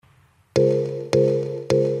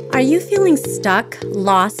Are you feeling stuck,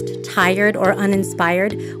 lost, tired, or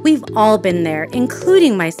uninspired? We've all been there,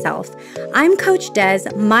 including myself. I'm Coach Des,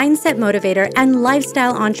 mindset motivator and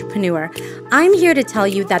lifestyle entrepreneur. I'm here to tell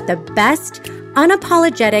you that the best,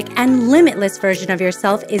 unapologetic, and limitless version of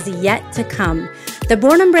yourself is yet to come. The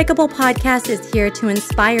Born Unbreakable podcast is here to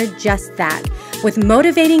inspire just that. With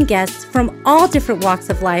motivating guests from all different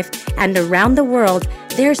walks of life and around the world,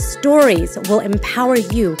 their stories will empower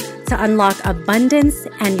you to unlock abundance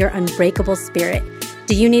and your unbreakable spirit.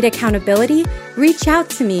 Do you need accountability? Reach out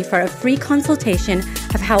to me for a free consultation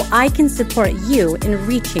of how I can support you in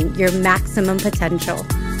reaching your maximum potential.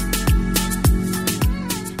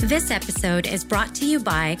 This episode is brought to you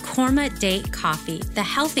by Korma Date Coffee, the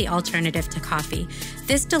healthy alternative to coffee.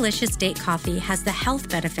 This delicious date coffee has the health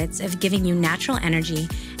benefits of giving you natural energy,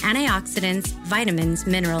 antioxidants, vitamins,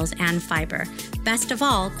 minerals, and fiber. Best of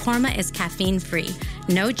all, Korma is caffeine-free,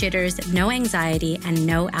 no jitters, no anxiety, and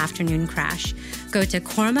no afternoon crash. Go to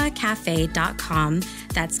kormacafe.com,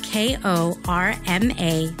 that's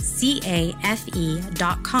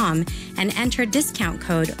KORMACAFE.com, and enter discount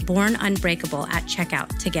code BORNUNBREAKABLE at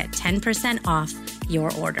checkout to get 10% off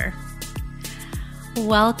your order.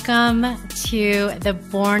 Welcome to the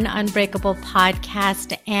Born Unbreakable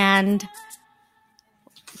podcast and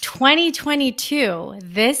 2022.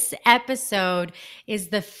 This episode is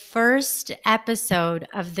the first episode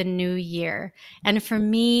of the new year. And for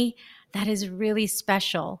me, that is really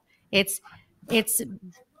special. It's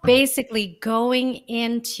basically going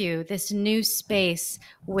into this new space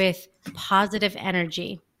with positive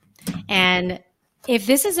energy. And if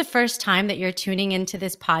this is the first time that you're tuning into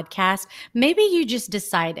this podcast, maybe you just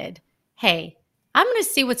decided, hey, I'm going to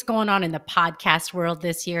see what's going on in the podcast world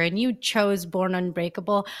this year, and you chose Born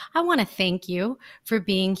Unbreakable. I want to thank you for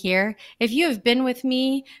being here. If you have been with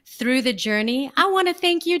me through the journey, I want to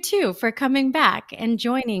thank you too for coming back and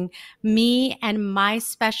joining me and my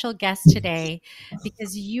special guest today,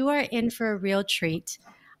 because you are in for a real treat.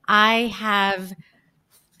 I have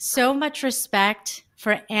so much respect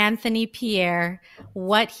for Anthony Pierre,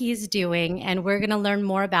 what he's doing, and we're going to learn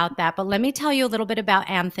more about that. But let me tell you a little bit about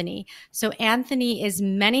Anthony. So Anthony is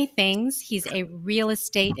many things. He's a real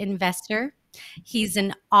estate investor. He's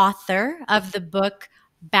an author of the book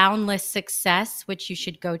Boundless Success, which you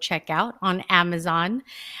should go check out on Amazon.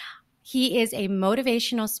 He is a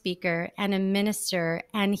motivational speaker and a minister,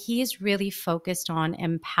 and he is really focused on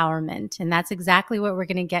empowerment. And that's exactly what we're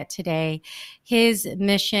going to get today. His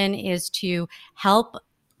mission is to help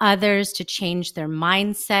others to change their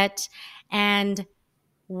mindset and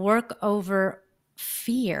work over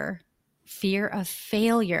fear of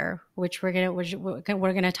failure, which we're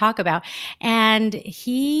going to talk about. And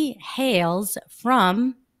he hails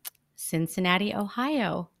from Cincinnati,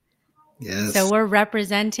 Ohio. Yes. So we're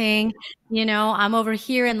representing, I'm over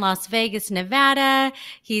here in Las Vegas, Nevada.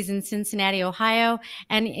 He's in Cincinnati, Ohio.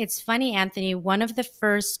 And it's funny, Anthony, one of the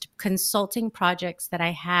first consulting projects that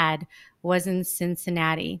I had was in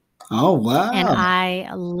Cincinnati. Oh, wow. And I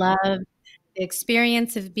love the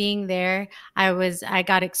experience of being there. I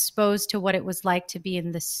got exposed to what it was like to be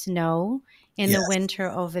in the snow in the winter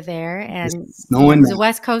over there. And the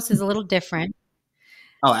West Coast is a little different.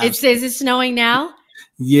 Oh, absolutely. Is it snowing now?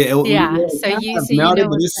 Yeah. So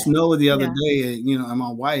it snowed the other day, and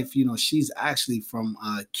my wife, she's actually from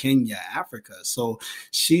Kenya, Africa. So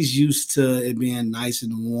she's used to it being nice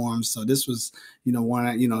and warm. So this was,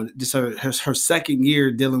 just her second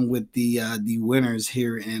year dealing with the winters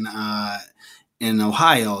here in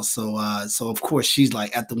Ohio. So of course she's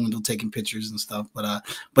like at the window taking pictures and stuff, but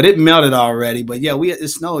it melted already. But yeah, it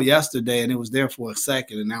snowed yesterday and it was there for a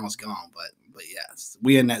second and now it's gone. But yes,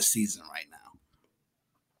 we're in that season right now.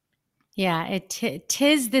 Yeah,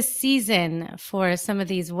 tis the season for some of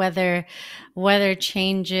these weather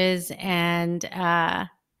changes and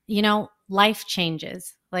life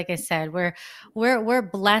changes. Like I said, we're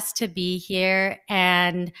blessed to be here,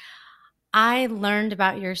 and I learned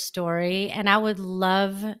about your story, and I would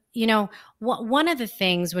love, one of the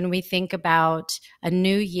things when we think about a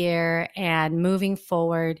new year and moving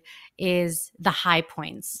forward is the high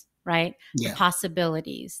points. Right? Yeah. The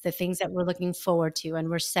possibilities, the things that we're looking forward to,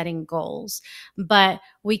 and we're setting goals. But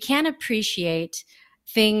we can't appreciate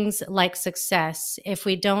things like success if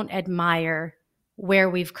we don't admire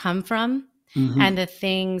where we've come from and the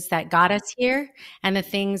things that got us here and the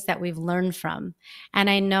things that we've learned from. And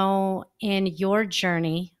I know in your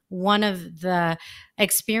journey, one of the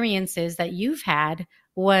experiences that you've had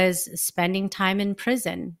was spending time in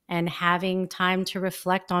prison and having time to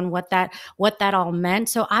reflect on what that all meant.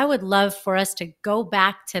 So I would love for us to go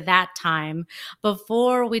back to that time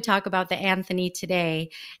before we talk about the Anthony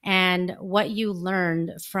today and what you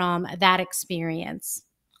learned from that experience.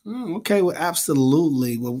 Okay, well,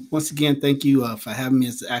 absolutely. Well, once again, thank you for having me.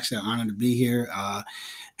 It's actually an honor to be here.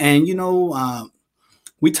 And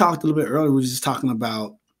we talked a little bit earlier. We were just talking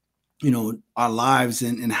about our lives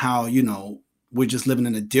and how we're just living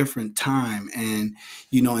in a different time, and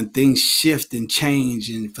and things shift and change,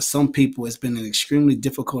 and for some people it's been an extremely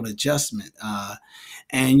difficult adjustment,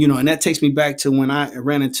 and that takes me back to when I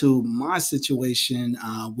ran into my situation,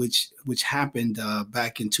 which happened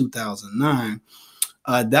back in 2009.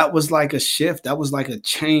 That was like a shift. That was like a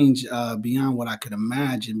change beyond what I could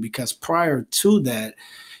imagine, because prior to that,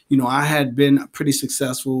 I had been pretty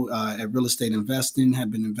successful at real estate investing,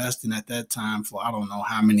 had been investing at that time for I don't know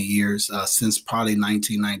how many years, since probably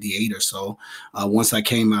 1998 or so. Once I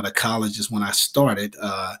came out of college is when I started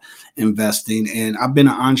investing. And I've been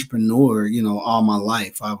an entrepreneur, all my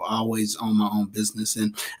life. I've always owned my own business,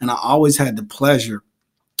 and I always had the pleasure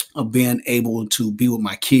of being able to be with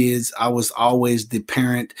my kids. I was always the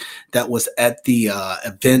parent that was at the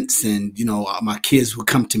events, and my kids would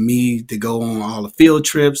come to me to go on all the field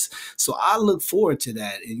trips. So I look forward to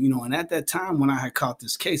that. And at that time when I had caught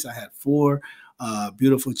this case, I had four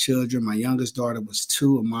beautiful children. My youngest daughter was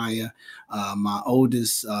 2, Amaya. My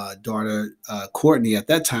oldest daughter, Courtney, at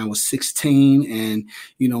that time was 16.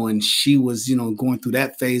 And she was, going through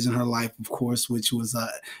that phase in her life, of course, which was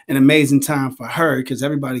an amazing time for her, because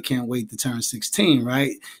everybody can't wait to turn 16,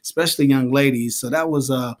 right? Especially young ladies. So that was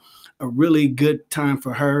a really good time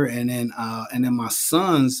for her. And then my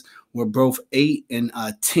sons were both 8 and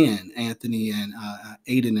 10, Anthony and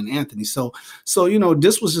Aiden and Anthony. So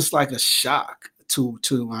this was just like a shock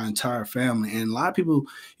to my entire family. And a lot of people,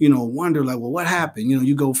 wonder like, well, what happened?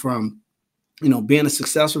 You go from, being a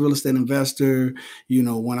successful real estate investor,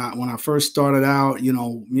 when I first started out,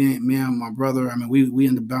 me and my brother, I mean, we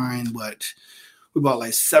ended up buying we bought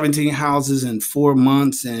like 17 houses in 4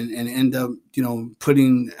 months, and end up,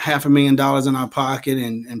 putting $500,000 in our pocket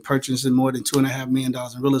and purchasing more than $2.5 million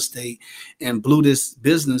in real estate, and blew this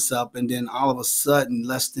business up. And then all of a sudden,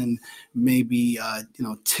 less than maybe,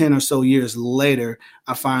 10 or so years later,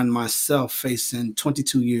 I find myself facing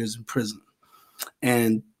 22 years in prison.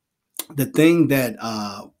 And the thing that,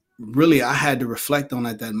 really I had to reflect on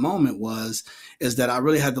at that moment is that I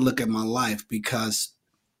really had to look at my life, because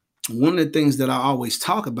one of the things that I always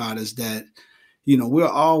talk about is that, we're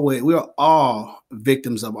all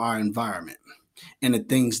victims of our environment and the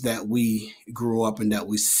things that we grew up and that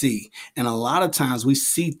we see. And a lot of times we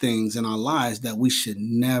see things in our lives that we should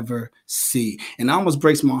never see. And it almost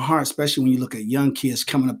breaks my heart, especially when you look at young kids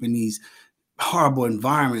coming up in these horrible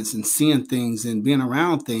environments and seeing things and being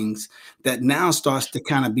around things that now starts to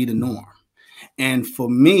kind of be the norm. And for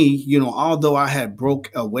me, although I had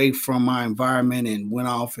broke away from my environment and went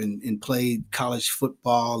off and played college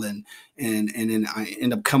football, and then I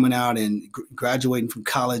ended up coming out and graduating from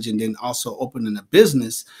college, and then also opening a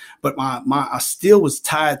business, but I still was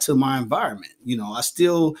tied to my environment. I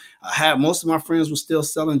still had, most of my friends were still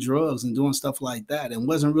selling drugs and doing stuff like that, and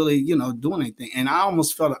wasn't really, doing anything. And I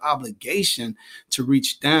almost felt an obligation to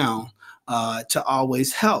reach down to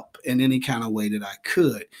always help in any kind of way that I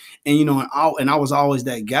could. And, I was always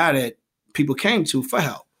that guy that people came to for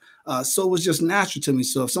help. So it was just natural to me.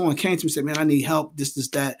 So if someone came to me and said, man, I need help, this,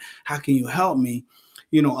 that, how can you help me?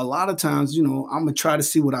 A lot of times, I'm going to try to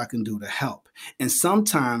see what I can do to help. And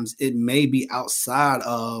sometimes it may be outside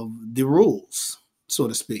of the rules, so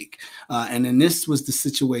to speak. And then this was the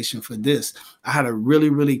situation for this. I had a really,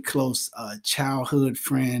 really close childhood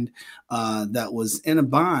friend that was in a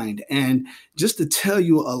bind. And just to tell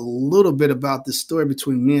you a little bit about the story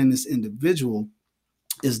between me and this individual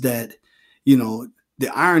is that,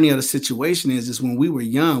 the irony of the situation is when we were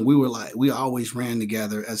young, we always ran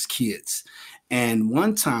together as kids. And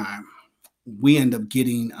one time we end up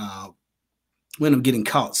getting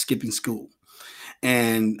caught skipping school.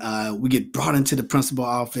 And we get brought into the principal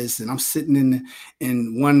office, and I'm sitting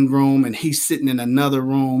in one room and he's sitting in another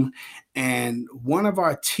room. And one of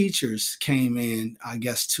our teachers came in, I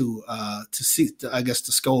guess, to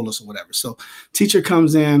scold us or whatever. So teacher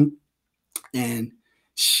comes in, and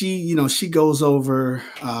she goes over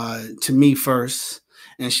to me first.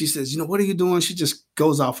 And she says, what are you doing? She just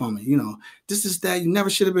goes off on me, this is that. You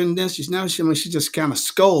never should have been this. You never should have. She just kind of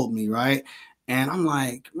scolded me, right? And I'm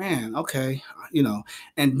like, man, okay,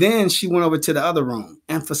 And then she went over to the other room,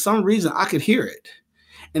 and for some reason I could hear it.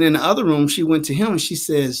 And in the other room, she went to him and she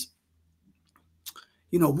says,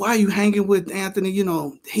 why are you hanging with Anthony? He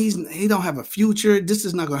don't have a future. This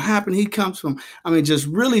is not going to happen. He comes from, just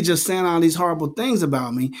really just saying all these horrible things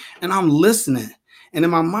about me. And I'm listening. And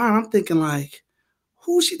in my mind, I'm thinking like,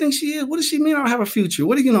 who she thinks she is? What does she mean I don't have a future?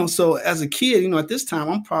 What do you know? So as a kid, at this time,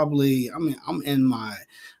 I'm in my,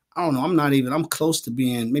 I don't know, I'm close to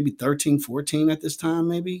being maybe 13, 14 at this time,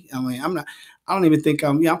 maybe. I don't even think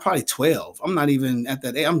I'm probably 12. I'm not even at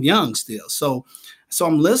that age. I'm young still. So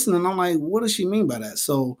I'm listening. I'm like, what does she mean by that?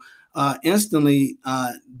 So instantly,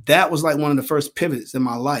 that was like one of the first pivots in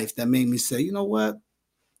my life that made me say, you know what?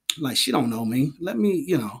 Like, she don't know me. Let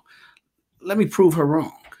me prove her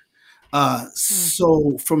wrong.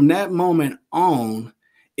 So from that moment on,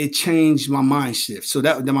 it changed my mind shift. So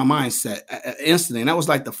that my mindset instantly. And that was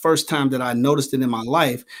like the first time that I noticed it in my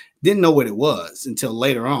life. Didn't know what it was until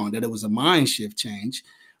later on, that it was a mind shift change.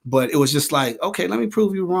 But it was just like, okay, let me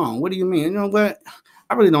prove you wrong. What do you mean? You know what?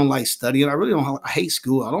 I really don't like studying. I hate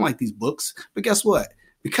school. I don't like these books. But guess what?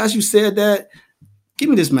 Because you said that, give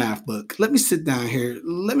me this math book. Let me sit down here.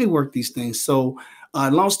 Let me work these things. So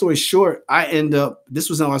long story short, this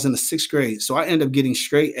was when I was in the 6th grade. So I ended up getting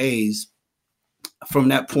straight A's from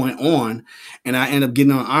that point on. And I ended up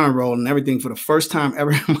getting on honor roll and everything for the first time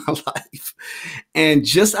ever in my life. And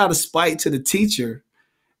just out of spite to the teacher,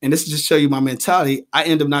 and this is just show you my mentality, I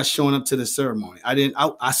ended up not showing up to the ceremony.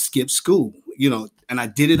 I skipped school, and I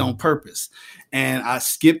did it on purpose. And I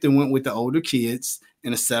skipped and went with the older kids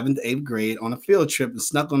in the 7th, 8th grade on a field trip and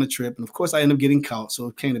snuck on the trip. And of course, I ended up getting caught. So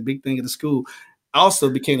it became a big thing at the school. Also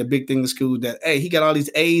became a big thing in school that, hey, he got all these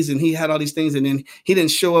A's and he had all these things, and then he didn't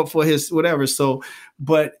show up for his whatever. So,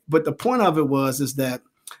 but the point of it is that,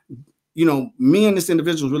 me and this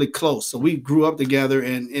individual was really close. So we grew up together,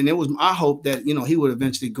 and it was my hope that, he would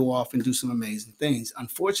eventually go off and do some amazing things.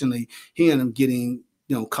 Unfortunately, he ended up getting,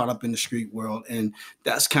 caught up in the street world. And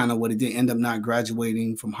that's kind of what it did. End up not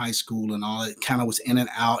graduating from high school and all. It kind of was in and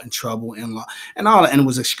out and trouble and all that. And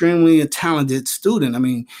was extremely a talented student. I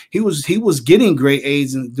mean, he was getting great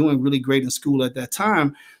A's and doing really great in school at that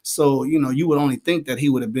time. So, you would only think that he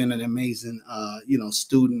would have been an amazing,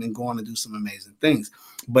 student and going to do some amazing things.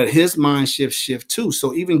 But his mind shift too.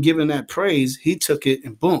 So even given that praise, he took it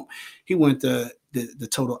and boom, he went the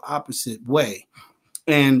total opposite way.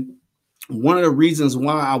 And one of the reasons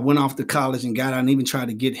why I went off to college and got out and even tried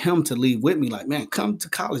to get him to leave with me, like, man, come to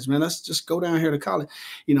college, man. Let's just go down here to college.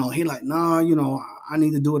 He like, no, I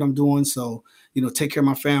need to do what I'm doing. So, take care of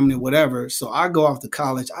my family, whatever. So I go off to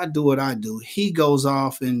college. I do what I do. He goes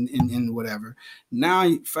off and whatever. Now,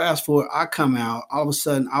 fast forward, I come out. All of a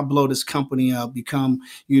sudden, I blow this company up, become,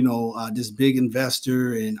 this big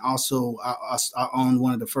investor. And also, I own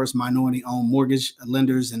one of the first minority-owned mortgage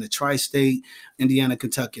lenders in the tri-state, Indiana,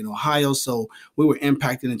 Kentucky, and Ohio. So we were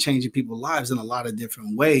impacting and changing people's lives in a lot of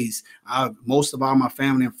different ways. Most of all my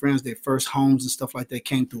family and friends, their first homes and stuff like that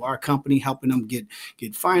came through our company, helping them get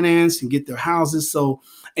financed and get their houses. So,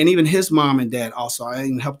 and even his mom and dad also, I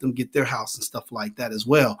even helped them get their house and stuff like that as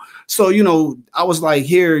well. So, I was like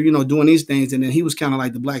here, doing these things. And then he was kind of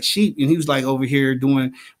like the black sheep, and he was like over here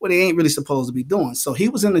doing what he ain't really supposed to be doing. So he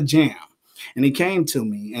was in the jam, and he came to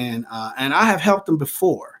me, and I have helped him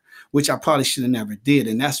before, which I probably should have never did.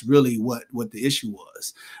 And that's really what the issue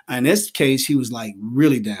was. In this case, he was like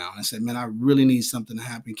really down. I said, man, I really need something to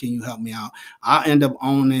happen. Can you help me out? I end up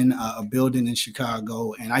owning a building in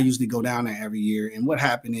Chicago, and I usually go down there every year. And what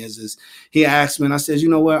happened is he asked me, and I said, you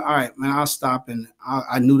know what? All right, man, I'll stop. And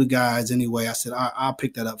I knew the guys anyway. I said, I'll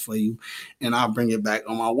pick that up for you, and I'll bring it back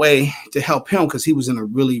on my way to help him, because he was in a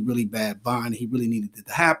really, really bad bind. He really needed it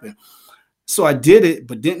to happen. So I did it,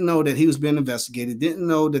 but didn't know that he was being investigated, didn't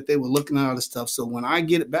know that they were looking at all this stuff. So when I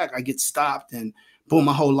get it back, I get stopped, and boom,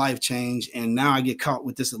 my whole life changed. And now I get caught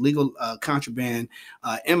with this illegal contraband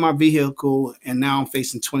in my vehicle. And now I'm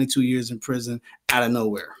facing 22 years in prison out of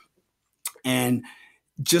nowhere. And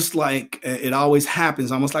just like it always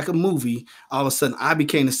happens, almost like a movie, all of a sudden I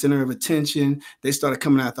became the center of attention. They started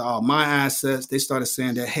coming after all my assets. They started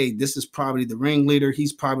saying that, hey, this is probably the ringleader.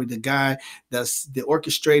 He's probably the guy that's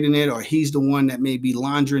orchestrating it, or he's the one that may be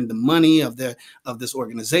laundering the money of this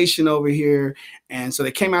organization over here. And so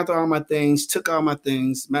they came after all my things, took all my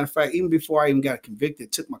things. Matter of fact, even before I even got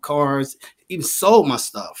convicted, took my cars, even sold my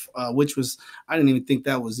stuff, which was, I didn't even think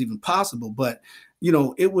that was even possible. But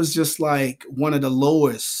it was just like one of the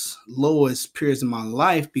lowest periods in my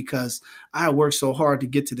life, because I had worked so hard to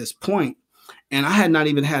get to this point, and I had not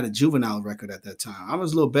even had a juvenile record at that time. I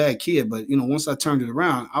was a little bad kid, but once I turned it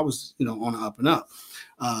around, I was on the up and up.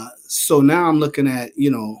 So now I'm looking at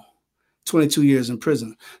 22 years in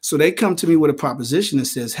prison. So they come to me with a proposition that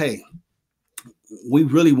says, hey, we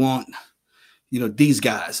really want these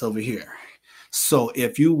guys over here So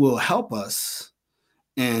if you will help us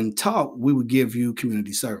and talk, we would give you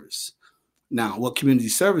community service. Now, what community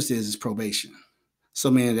service is probation. So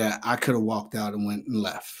meaning that I could have walked out and went and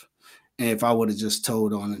left. And if I would have just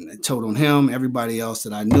told on him, everybody else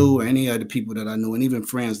that I knew, or any other people that I knew, and even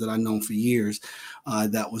friends that I've known for years,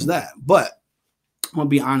 that was that. But I'm gonna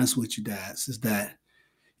be honest with you, dads, is that,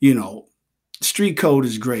 you know, street code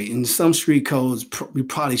is great, and some street codes we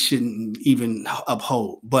probably shouldn't even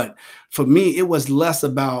uphold. But for me, it was less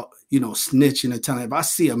about, you know, snitching and telling. If I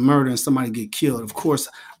see a murder and somebody get killed, of course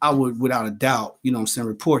I would, without a doubt, you know what I'm saying,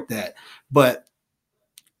 report that. But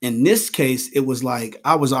in this case, it was like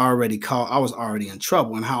I was already caught. I was already in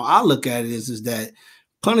trouble. And how I look at it is that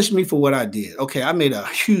punish me for what I did. Okay, I made a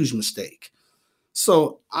huge mistake,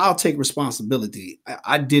 so I'll take responsibility.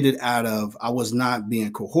 I did it out of, I was not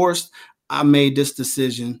being coerced. I made this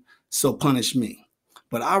decision, so punish me.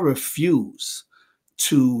 But I refuse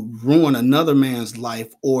to ruin another man's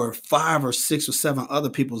life, or 5 or 6 or 7 other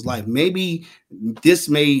people's life. Maybe this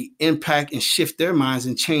may impact and shift their minds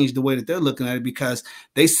and change the way that they're looking at it, because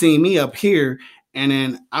they see me up here and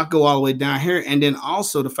then I go all the way down here. And then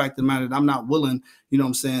also the fact of the matter that I'm not willing, you know what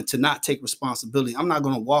I'm saying, to not take responsibility. I'm not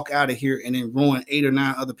going to walk out of here and then ruin 8 or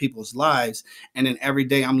 9 other people's lives. And then every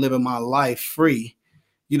day I'm living my life free,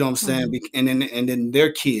 you know what I'm saying? Mm-hmm. And then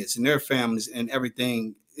their kids and their families and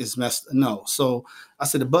everything is messed. No. So I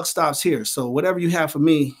said, the buck stops here. So whatever you have for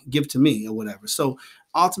me, give to me or whatever. So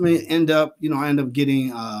ultimately I end up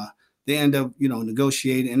getting, they end up, you know,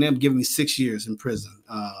 negotiating, and they're giving me 6 years in prison.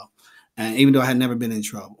 And even though I had never been in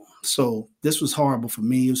trouble. So this was horrible for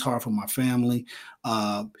me. It was hard for my family.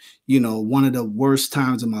 You know, one of the worst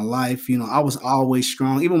times in my life. You know, I was always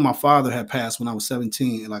strong. Even my father had passed when I was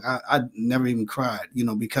 17. Like I never even cried, you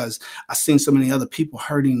know, because I seen so many other people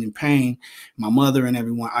hurting and pain, my mother and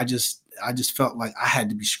everyone. I just felt like I had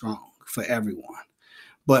to be strong for everyone.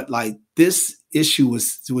 But like this issue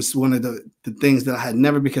was one of the things that I had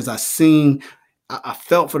never, because I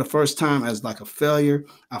felt for the first time as like a failure.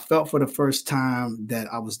 I felt for the first time that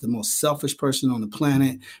I was the most selfish person on the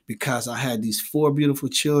planet, because I had these 4 beautiful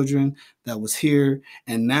children that was here.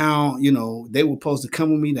 And now, you know, they were supposed to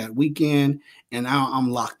come with me that weekend, and now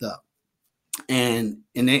I'm locked up. And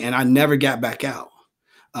I never got back out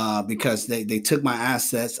because they took my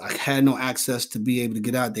assets. I had no access to be able to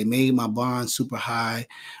get out. They made my bond super high.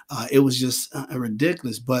 It was just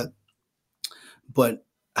ridiculous. But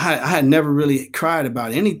I had never really cried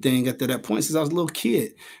about anything at that point since I was a little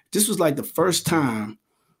kid. This was like the first time.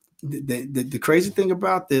 The crazy thing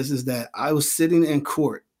about this is that I was sitting in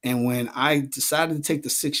court, and when I decided to take the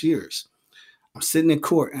 6 years, I'm sitting in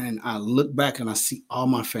court and I look back and I see all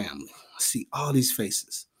my family. I see all these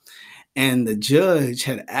faces. And the judge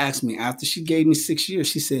had asked me, after she gave me 6 years,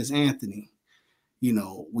 she says, Anthony, you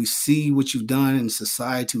know, we see what you've done in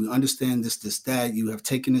society. We understand this, that. You have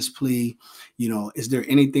taken this plea. You know, is there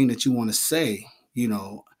anything that you want to say? You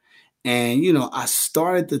know, and, you know, I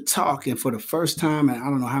started to talk. And for the first time in I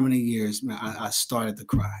don't know how many years, man, I started to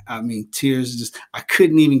cry. I mean, tears I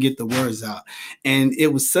couldn't even get the words out. And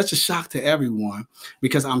it was such a shock to everyone,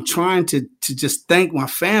 because I'm trying to just thank my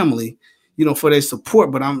family, you know, for their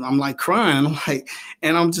support, but I'm like crying. I'm like,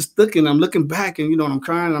 and I'm just I'm looking back, and, you know, I'm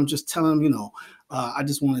crying, and I'm just telling them, you know, I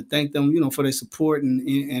just want to thank them, you know, for their support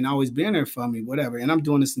and always being there for me, whatever. And I'm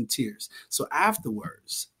doing this in tears. So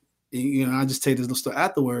afterwards, you know, I just take this little story.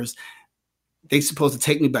 Afterwards, they supposed to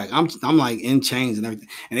take me back. I'm like in chains and everything,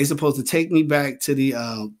 and they supposed to take me back to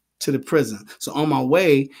the prison. So on my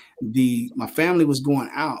way, my family was going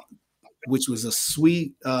out, which was a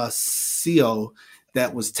sweet CO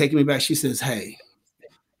that was taking me back. She says, "Hey,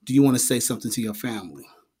 do you want to say something to your family?"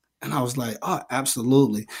 And I was like, oh,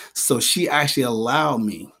 absolutely. So she actually allowed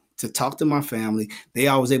me to talk to my family. They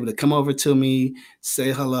always able to come over to me,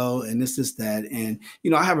 say hello, and this, that. And,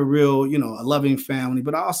 you know, I have a real, you know, a loving family,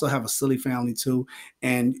 but I also have a silly family too.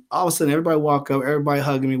 And all of a sudden, everybody walk up, everybody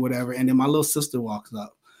hugging me, whatever. And then my little sister walks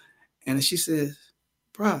up, and she says,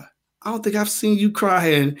 bruh, I don't think I've seen you cry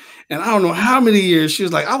and I don't know how many years. She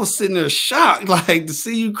was like, I was sitting there shocked, like, to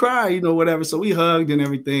see you cry, you know, whatever. So we hugged and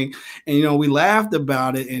everything. And, you know, we laughed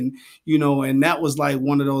about it. And, you know, and that was like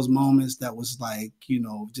one of those moments that was like, you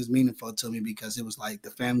know, just meaningful to me, because it was like the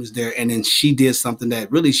family's there. And then she did something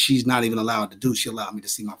that really she's not even allowed to do. She allowed me to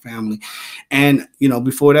see my family. And, you know,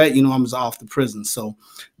 before that, you know, I was off to prison. So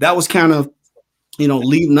that was kind of, you know,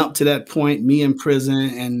 leading up to that point, me in prison,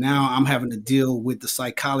 and now I'm having to deal with the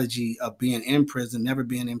psychology of being in prison, never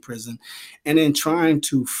being in prison, and then trying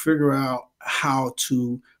to figure out how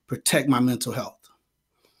to protect my mental health.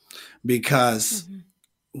 Because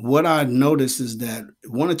what I noticed is that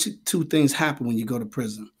one or two things happen when you go to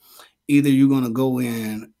prison. either you're going to go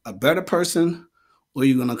in a better person or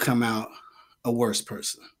you're going to come out a worse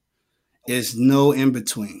person. There's no in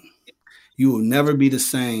between. You will never be the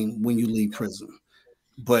same when you leave prison,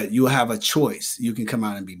 but you'll have a choice. You can come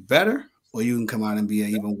out and be better, or you can come out and be an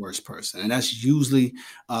even worse person. And that's usually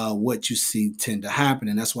what you see tend to happen.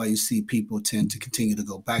 And that's why you see people tend to continue to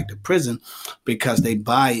go back to prison, because they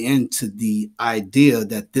buy into the idea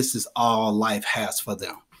that this is all life has for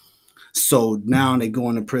them. So now they go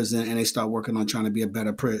into prison and they start working on trying to be a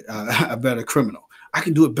better criminal. I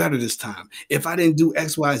can do it better this time. If I didn't do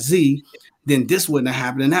X, Y, Z, then this wouldn't have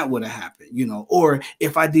happened and that would have happened, or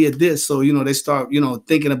if I did this. So, they start,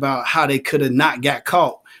 thinking about how they could have not got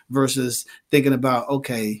caught versus thinking about,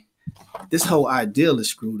 okay, this whole ideal is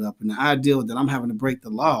screwed up. And the ideal that I'm having to break the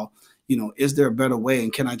law, is there a better way?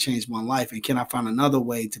 And can I change my life? And can I find another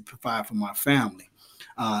way to provide for my family?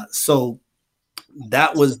 So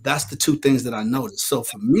that's the two things that I noticed. So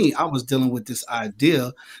for me, I was dealing with this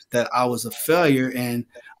idea that I was a failure, and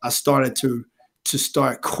I started to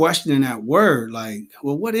start questioning that word, like,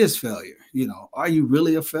 well, what is failure? Are you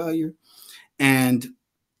really a failure? And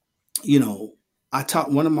I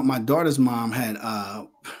taught one of my daughter's mom had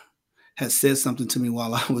said something to me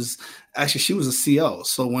while I was she was a CO.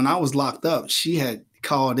 So when I was locked up, she had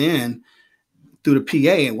called in through the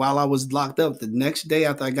PA, and while I was locked up, the next day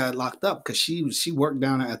after I got locked up, because she worked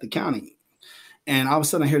down at the county, and all of a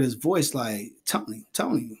sudden I hear this voice like, Tony,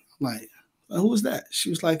 like, who was that? She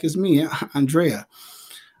was like, it's me, Andrea.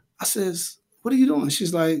 I says, what are you doing?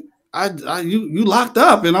 She's like, you locked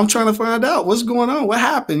up, and I'm trying to find out what's going on, what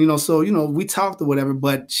happened, so we talked or whatever.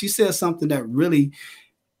 But she said something that really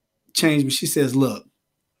changed me. She says, look,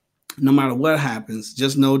 no matter what happens,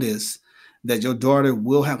 just know this, that your daughter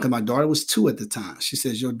will have, because my daughter was 2 at the time. She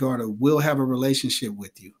says, your daughter will have a relationship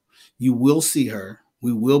with you. You will see her.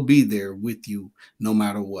 We will be there with you no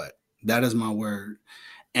matter what. That is my word.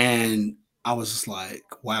 And I was just like,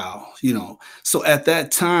 wow, So at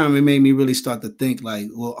that time, it made me really start to think like,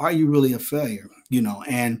 well, are you really a failure?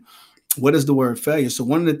 And what is the word failure? So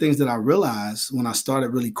one of the things that I realized when I started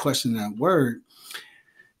really questioning that word,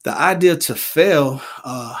 the idea to fail,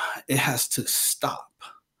 it has to stop.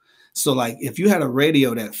 So like if you had a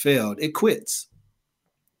radio that failed, it quits.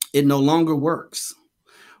 It no longer works.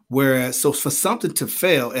 Whereas, so for something to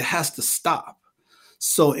fail, it has to stop.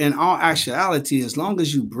 So in all actuality, as long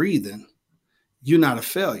as you're breathing, you're not a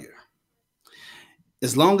failure.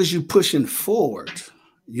 As long as you're pushing forward,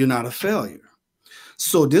 you're not a failure.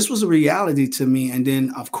 So this was a reality to me. And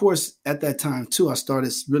then, of course, at that time, too, I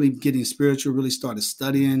started really getting spiritual, really started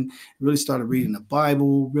studying, really started reading the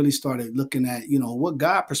Bible, really started looking at, what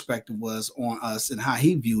God's perspective was on us and how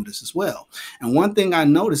he viewed us as well. And one thing I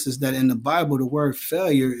noticed is that in the Bible, the word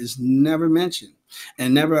failure is never mentioned.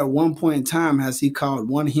 And never at one point in time has he called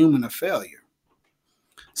one human a failure.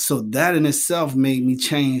 So that in itself made me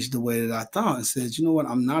change the way that I thought and said, you know what,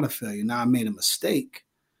 I'm not a failure. Now I made a mistake,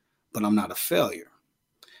 but I'm not a failure.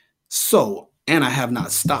 So, and I have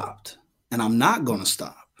not stopped, and I'm not going to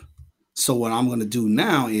stop. So what I'm going to do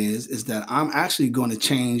now is that I'm actually going to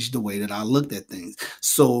change the way that I looked at things.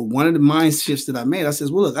 So one of the mind shifts that I made, I said,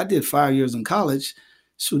 well, look, I did 5 years in college.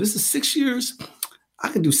 So this is 6 years. I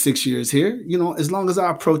can do 6 years here, as long as I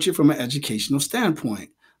approach it from an educational standpoint.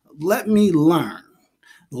 Let me learn.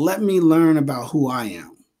 Let me learn about who I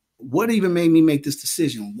am. What even made me make this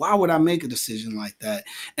decision? Why would I make a decision like that?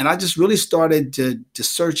 And I just really started to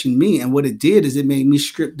search in me. And what it did is it made me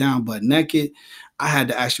strip down butt naked. I had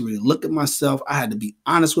to actually really look at myself. I had to be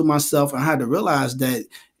honest with myself. And I had to realize that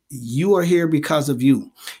you are here because of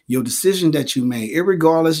you. Your decision that you made,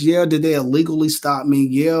 irregardless, did they illegally stop me?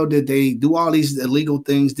 Did they do all these illegal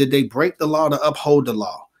things? Did they break the law to uphold the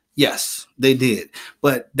law? Yes, they did.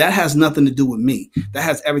 But that has nothing to do with me. That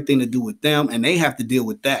has everything to do with them. And they have to deal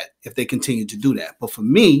with that if they continue to do that. But for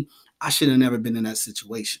me, I should have never been in that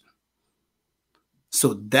situation.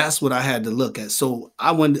 So that's what I had to look at. So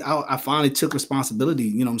I finally took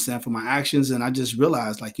responsibility, for my actions. And I just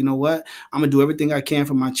realized, like, you know what? I'm going to do everything I can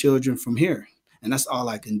for my children from here. And that's all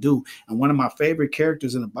I can do. And one of my favorite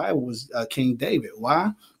characters in the Bible was King David.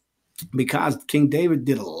 Why? Because King David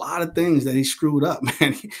did a lot of things that he screwed up,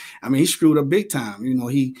 man. He screwed up big time.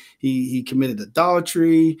 He committed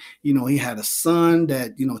adultery. He had a son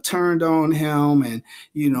that, turned on him, and,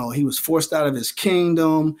 he was forced out of his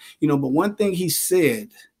kingdom, but one thing he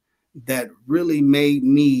said that really made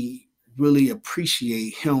me really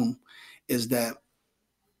appreciate him is that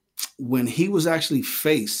when he was actually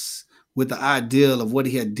faced with the ideal of what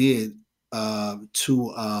he had did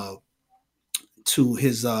to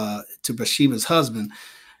Bathsheba's husband,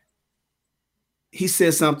 he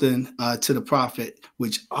said something to the prophet,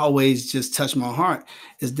 which always just touched my heart,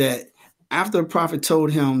 is that after the prophet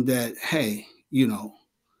told him that, hey,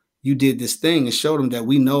 you did this thing, and showed him that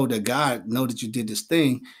we know that God know that you did this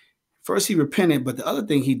thing. First, he repented, but the other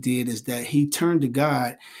thing he did is that he turned to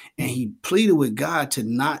God and he pleaded with God to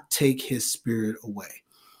not take his spirit away,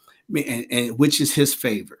 and which is his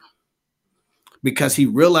favor, because he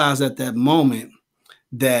realized at that moment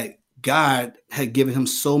that God had given him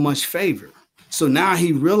so much favor. So now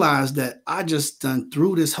he realized that I just done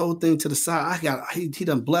threw this whole thing to the side. He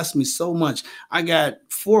done blessed me so much. I got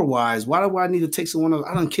 4 wives. Why do I need to take someone else?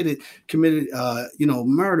 I done committed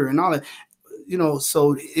murder and all that.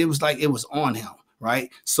 So it was like it was on him, right?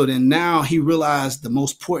 So then now he realized the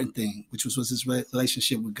most important thing, which was his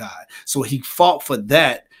relationship with God. So he fought for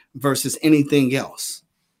that versus anything else.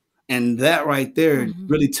 And that right there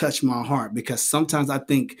really touched my heart, because sometimes I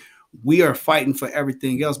think we are fighting for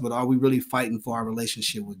everything else, but are we really fighting for our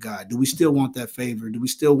relationship with God? Do we still want that favor? Do we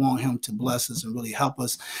still want him to bless us and really help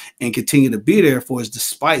us and continue to be there for us,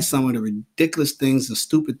 despite some of the ridiculous things and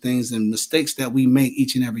stupid things and mistakes that we make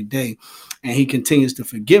each and every day? And he continues to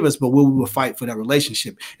forgive us, but we will fight for that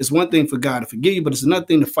relationship. It's one thing for God to forgive you, but it's another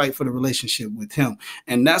thing to fight for the relationship with him.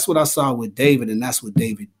 And that's what I saw with David, and that's what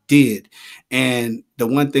David did. And the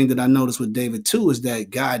one thing that I noticed with David too is that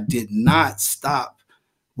God did not stop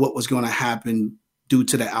what was going to happen due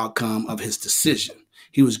to the outcome of his decision.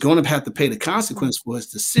 He was going to have to pay the consequence for his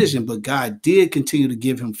decision, but God did continue to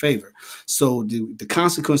give him favor. So the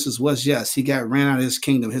consequences was, yes, he got ran out of his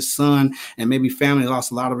kingdom. His son and maybe family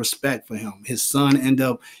lost a lot of respect for him. His son ended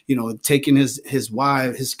up, taking his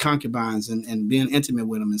wife, his concubines, and being intimate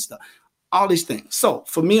with him and stuff. All these things. So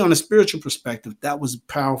for me, on a spiritual perspective, that was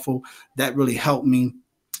powerful. That really helped me.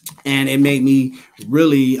 And it made me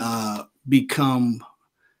really become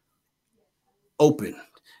open,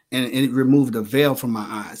 and it removed a veil from my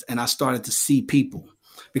eyes, and I started to see people.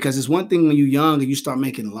 Because it's one thing when you're young and you start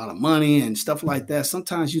making a lot of money and stuff like that,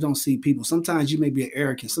 sometimes you don't see people. Sometimes you may be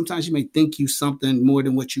arrogant. Sometimes you may think you something more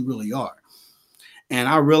than what you really are. And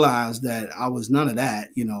I realized that I was none of that,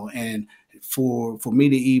 and for me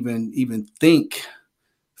to even think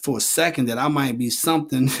for a second that I might be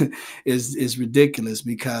something is ridiculous,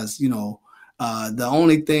 because the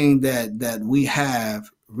only thing that we have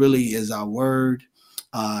really is our word,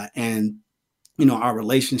 and our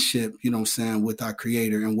relationship, with our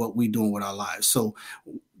creator and what we're doing with our lives. So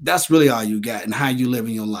that's really all you got, and how you live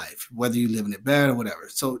in your life, whether you're living it bad or whatever.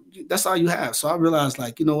 So that's all you have. So I realized,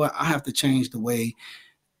 like, you know what, I have to change the way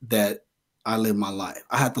that I live my life.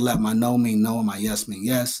 I have to let my no mean no and my yes mean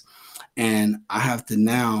yes. And I have to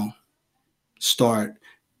now start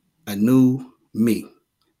a new me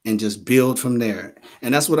and just build from there.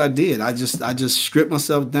 And that's what I did. I just stripped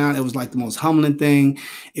myself down. It was like the most humbling thing.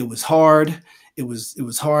 It was hard. It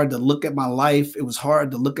was hard to look at my life. It was hard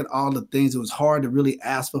to look at all the things. It was hard to really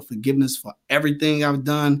ask for forgiveness for everything I've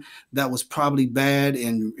done that was probably bad,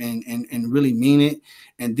 and really mean it.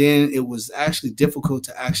 And then it was actually difficult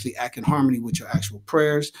to actually act in harmony with your actual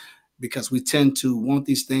prayers, because we tend to want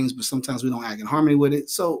these things, but sometimes we don't act in harmony with it.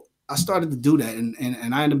 So I started to do that, and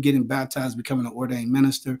I ended up getting baptized, becoming an ordained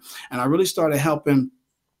minister, and I really started helping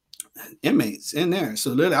inmates in there.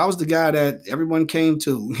 So literally, I was the guy that everyone came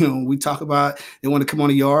to. We talk about, they want to come on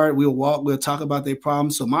the yard, we'll walk, we'll talk about their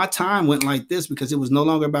problems. So my time went like this because it was no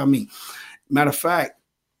longer about me. Matter of fact,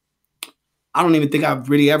 I don't even think I've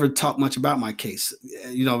really ever talked much about my case,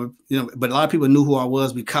 but a lot of people knew who I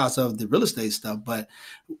was because of the real estate stuff. But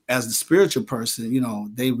as the spiritual person,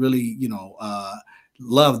 they really,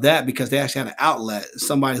 love that, because they actually had an outlet,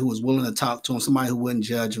 somebody who was willing to talk to them, somebody who wouldn't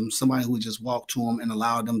judge them, somebody who would just walk to them and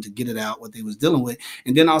allow them to get it out, what they was dealing with,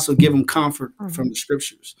 and then also give them comfort from the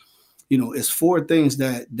scriptures. It's 4 things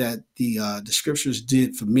that the scriptures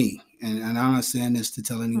did for me, and I'm not saying this to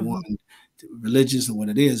tell anyone religious or what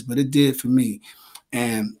it is, but it did for me.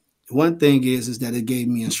 And one thing is that it gave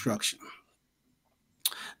me instruction.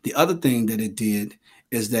 The other thing that it did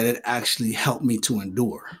is that it actually helped me to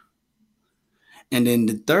endure. And then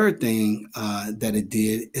the third thing that it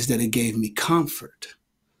did is that it gave me comfort,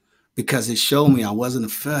 because it showed me I wasn't a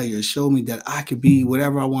failure. It showed me that I could be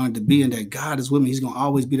whatever I wanted to be, and that God is with me. He's going to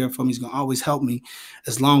always be there for me. He's going to always help me,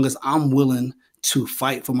 as long as I'm willing to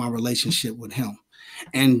fight for my relationship with him.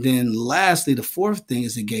 And then lastly, the 4th thing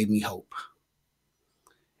is it gave me hope.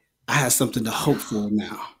 I had something to hope for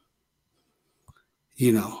now.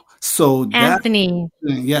 So Anthony,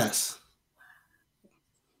 yes.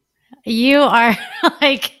 You are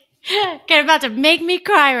like about to make me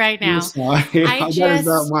cry right now. I'm sorry. That is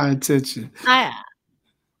not my intention.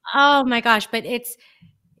 Oh my gosh, but it's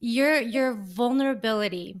your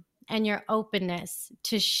vulnerability and your openness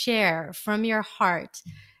to share from your heart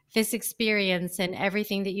this experience and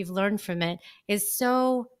everything that you've learned from it is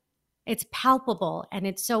so, it's palpable and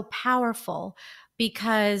it's so powerful,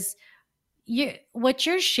 because what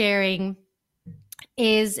you're sharing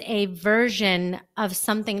is a version of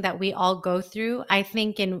something that we all go through, I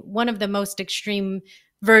think, in one of the most extreme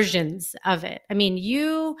versions of it. I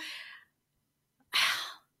mean,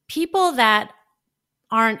 people that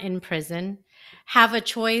aren't in prison have a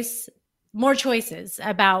choice, more choices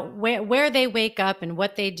about where they wake up and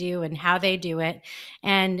what they do and how they do it.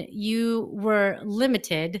 And you were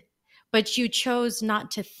limited, but you chose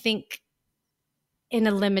not to think in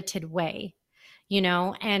a limited way,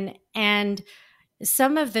 and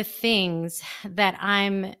some of the things that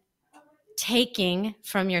I'm taking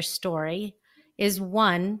from your story is,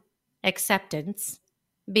 one, acceptance,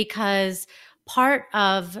 because part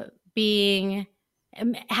of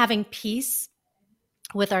having peace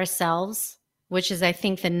with ourselves, which is, I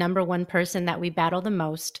think, the number one person that we battle the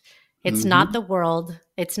most. It's not the world.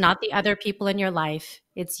 It's not the other people in your life.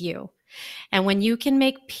 It's you. And when you can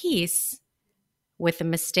make peace with the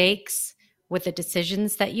mistakes, with the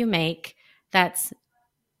decisions that you make, that's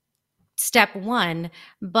step one.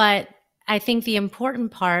 But I think the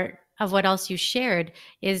important part of what else you shared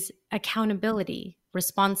is accountability,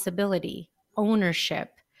 responsibility,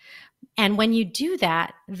 ownership. And when you do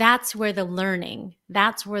that, that's where the learning,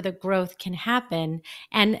 that's where the growth can happen.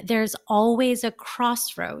 And there's always a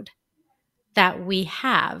crossroad that we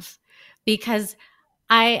have, because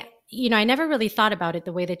I never really thought about it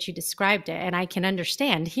the way that you described it. And I can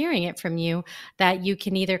understand, hearing it from you, that you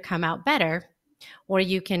can either come out better or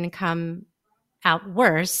you can come out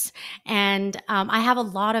worse. And I have a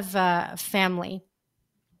lot of family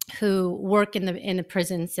who work in the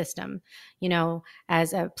prison system,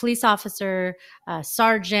 as a police officer,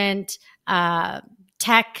 sergeant,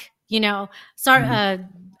 tech,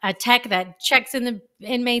 a tech that checks in the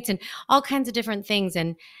inmates and all kinds of different things.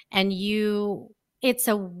 And you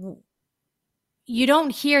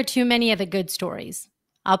don't hear too many of the good stories.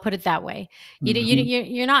 I'll put it that way.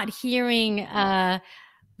 You're not hearing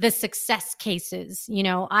the success cases.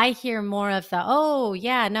 I hear more of the, oh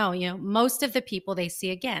yeah, no, most of the people they see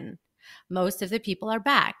again, most of the people are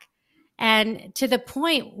back. And to the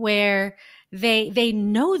point where they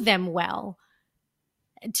know them well,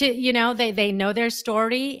 they know their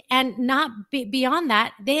story, and not beyond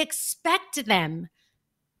that, they expect them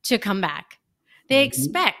to come back. They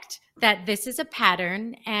expect that this is a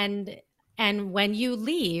pattern, and when you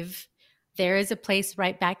leave, there is a place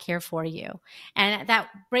right back here for you. And that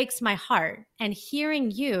breaks my heart. And hearing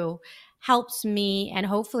you helps me, and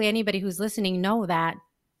hopefully anybody who's listening, know that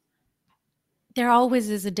there always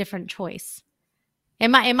is a different choice. It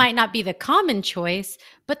might not be the common choice,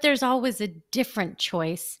 but there's always a different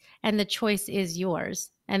choice, and the choice is yours.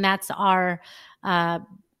 And that's our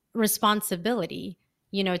responsibility,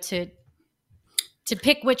 to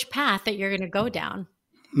pick which path that you're going to go down.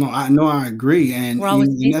 No, I agree. And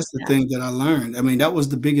that's the thing that I learned. I mean, that was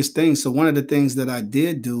the biggest thing. So one of the things that I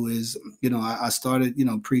did do is, I started,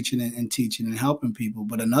 preaching and teaching and helping people.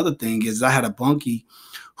 But another thing is, I had a bunkie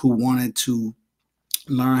who wanted to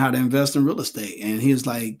learn how to invest in real estate. And he was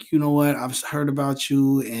like, you know what, I've heard about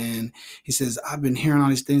you. And he says, I've been hearing all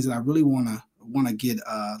these things and I really want to get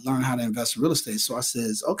learn how to invest in real estate. So I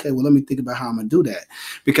says, okay, well, let me think about how I'm gonna do that,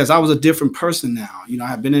 because I was a different person now.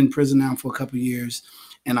 I've been in prison now for a couple of years,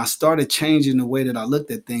 and I started changing the way that I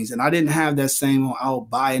looked at things. And I didn't have that same, I'll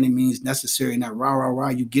by any means necessary, and that rah,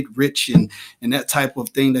 you get rich and that type of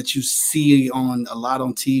thing that you see a lot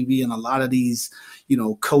on TV and a lot of these,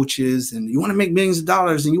 coaches, and you want to make millions of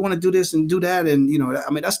dollars and you want to do this and do that. And,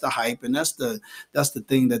 that's the hype, and that's the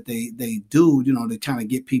thing that they do, to kind of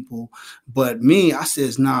get people. But me, I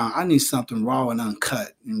says, nah, I need something raw and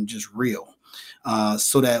uncut and just real.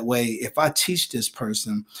 So that way, if I teach this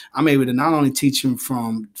person, I'm able to not only teach him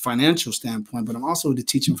from financial standpoint, but I'm also to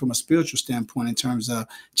teach him from a spiritual standpoint in terms of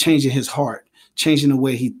changing his heart, changing the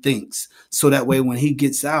way he thinks. So that way, when he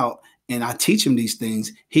gets out and I teach him these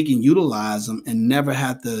things, he can utilize them and never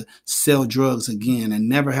have to sell drugs again, and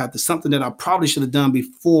never have to, something that I probably should have done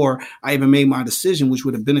before I even made my decision, which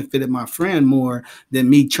would have benefited my friend more than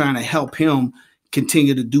me trying to help him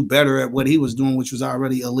continue to do better at what he was doing, which was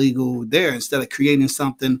already illegal there, instead of creating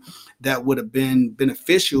something that would have been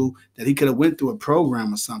beneficial, that he could have went through a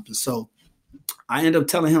program or something. So I ended up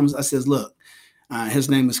telling him, I says, look, his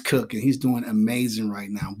name is Cook, and he's doing amazing right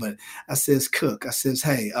now. But I says, Cook, I says,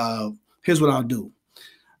 hey, here's what I'll do.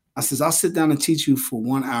 I says, I'll sit down and teach you for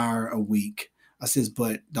 1 hour a week. I says,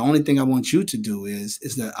 but the only thing I want you to do is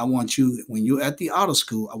that I want you, when you're at the auto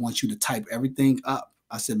school, I want you to type everything up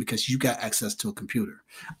I said, because you got access to a computer.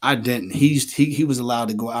 I didn't. He was allowed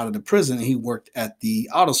to go out of the prison, and he worked at the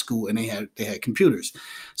auto school, and they had computers.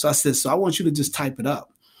 So I said, so I want you to just type it up.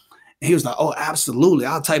 And he was like, oh, absolutely.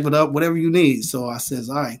 I'll type it up, whatever you need. So I says,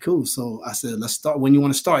 all right, cool. So I said, let's start. When you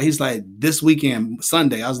want to start? He's like, this weekend,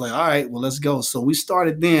 Sunday. I was like, all right, well, let's go. So we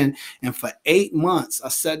started then. And for 8 months, I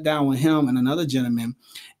sat down with him and another gentleman,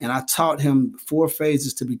 and I taught him 4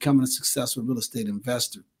 phases to becoming a successful real estate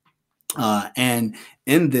investor. And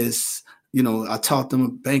in this, I taught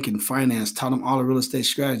them banking, finance, taught them all the real estate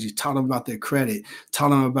strategies, taught them about their credit, taught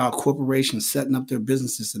them about corporations setting up their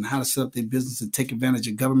businesses and how to set up their business and take advantage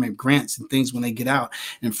of government grants and things when they get out,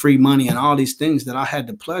 and free money and all these things that I had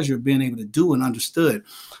the pleasure of being able to do and understood.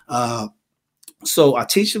 So I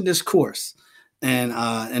teach him this course, and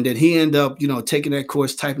then he ended up, taking that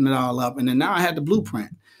course, typing it all up. And then now I had the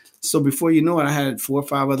blueprint. So before you know it, I had 4 or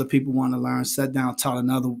 5 other people wanting to learn, sat down, taught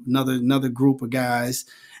another group of guys.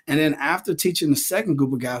 And then after teaching the second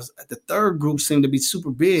group of guys, the third group seemed to be super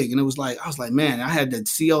big. And it was like, I was like, man, I had the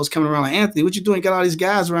CEOs coming around like, Anthony, what you doing? Got all these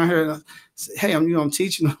guys around here. And I said, hey, I'm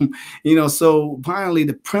teaching them, so finally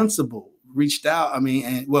the principal reached out.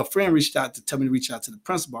 A friend reached out to tell me to reach out to the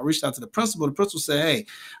principal. I reached out to the principal. The principal said, hey,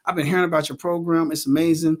 I've been hearing about your program. It's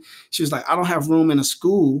amazing. She was like, I don't have room in a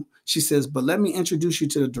school. She says, but let me introduce you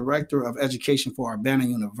to the director of education for Urbana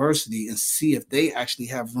University and see if they actually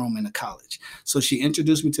have room in the college. So she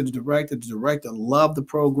introduced me to the director. The director loved the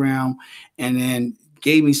program and then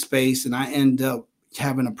gave me space. And I ended up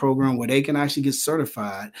having a program where they can actually get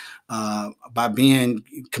certified by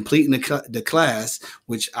completing the class,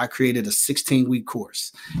 which I created a 16-week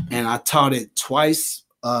course. And I taught it twice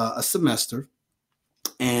a semester.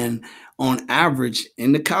 And on average,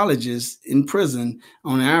 in the colleges, in prison,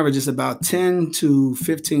 on average, it's about 10 to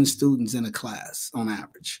 15 students in a class on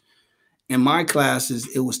average. In my classes,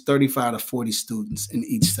 it was 35 to 40 students in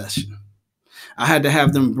each session. I had to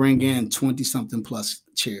have them bring in 20-something plus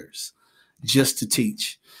chairs just to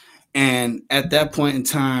teach. And at that point in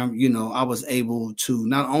time, I was able to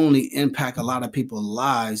not only impact a lot of people's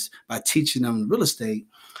lives by teaching them real estate,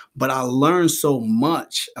 but I learned so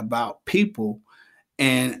much about people.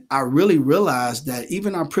 And I really realized that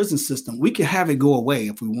even our prison system, we could have it go away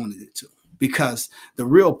if we wanted it to, because the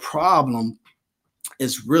real problem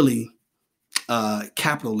is really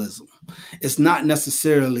capitalism. It's not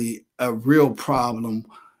necessarily a real problem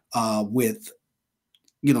with,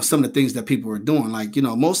 some of the things that people are doing. Like,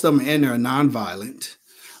 most of them in there are nonviolent.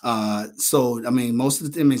 Most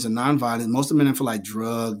of the inmates are nonviolent. Most of them in for like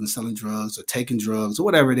drugs and selling drugs or taking drugs or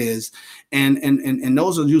whatever it is. And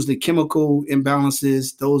those are usually chemical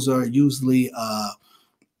imbalances. Those are usually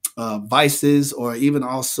vices, or even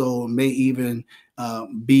also may even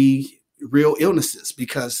be real illnesses,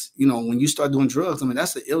 because, when you start doing drugs,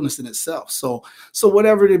 that's an illness in itself. So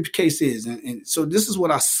whatever the case is. And so this is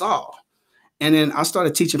what I saw. And then I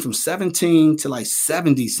started teaching from 17 to like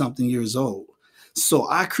 70 something years old. So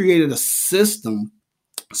I created a system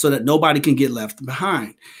so that nobody can get left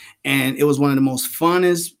behind. And it was one of the most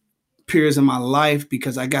funnest periods in my life,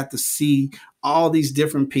 because I got to see all these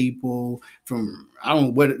different people from, I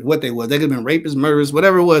don't know what they were. They could have been rapists, murderers,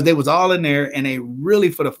 whatever it was. They was all in there. And they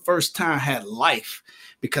really, for the first time, had life,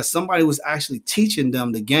 because somebody was actually teaching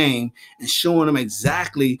them the game and showing them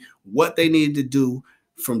exactly what they needed to do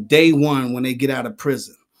from day one when they get out of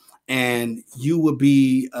prison. And you would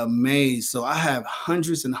be amazed. So I have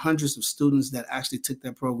hundreds and hundreds of students that actually took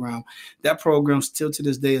that program. That program still to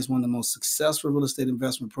this day is one of the most successful real estate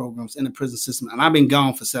investment programs in the prison system. And I've been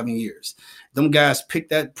gone for 7 years. Them guys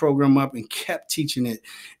picked that program up and kept teaching it.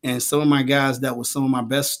 And some of my guys that were some of my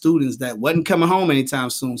best students that wasn't coming home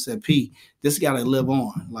anytime soon said, P, this got to live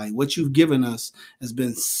on. Like, what you've given us has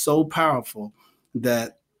been so powerful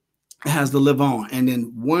that it has to live on. And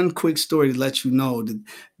then one quick story to let you know,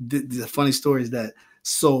 the funny story is that,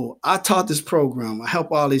 so I taught this program. I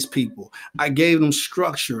help all these people. I gave them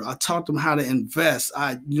structure. I taught them how to invest.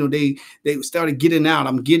 They started getting out.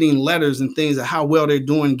 I'm getting letters and things of how well they're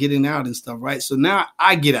doing getting out and stuff, right? So now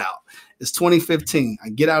I get out. It's 2015. I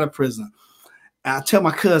get out of prison. And I tell my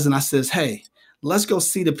cousin, I says, hey, let's go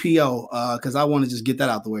see the PO because I want to just get that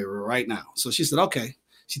out the way right now. So she said, okay.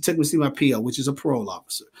 She took me to see my PO, which is a parole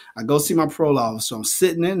officer. I go see my parole officer. I'm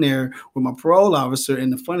sitting in there with my parole officer.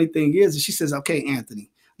 And the funny thing is, she says, okay, Anthony,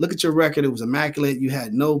 look at your record. It was immaculate. You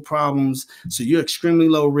had no problems. So you're extremely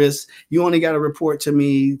low risk. You only got to report to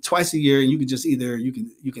me twice a year. And you can just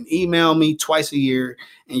you can email me twice a year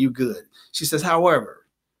and you're good. She says, however,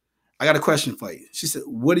 I got a question for you. She said,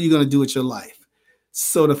 what are you going to do with your life?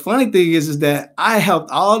 So the funny thing is that I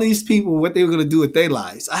helped all these people what they were going to do with their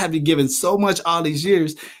lives. I have been given so much all these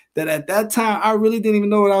years that at that time, I really didn't even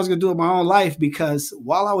know what I was going to do with my own life, because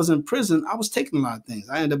while I was in prison, I was taking a lot of things.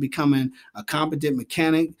 I ended up becoming a competent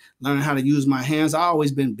mechanic, learning how to use my hands. I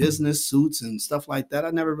always been business suits and stuff like that.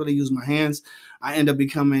 I never really used my hands. I ended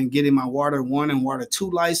up getting my Water 1 and Water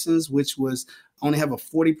 2 license, which was only have a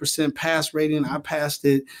 40% pass rating. I passed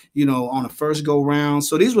it, on the first go round.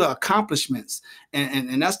 So these were accomplishments.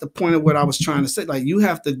 And that's the point of what I was trying to say. Like, you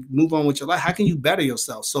have to move on with your life. How can you better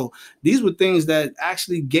yourself? So these were things that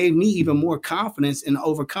actually gave me even more confidence and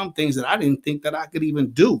overcome things that I didn't think that I could even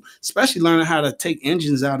do, especially learning how to take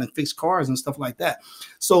engines out and fix cars and stuff like that.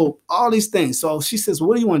 So all these things. So she says,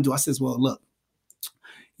 what do you want to do? I says, well, look,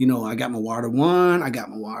 I got my Water 1, I got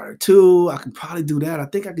my Water 2. I can probably do that. I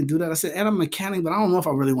think I can do that. I said, and I'm a mechanic, but I don't know if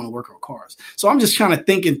I really want to work on cars. So I'm just kind of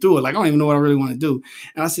thinking through it. Like, I don't even know what I really want to do.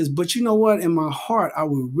 And I says, but you know what? In my heart, I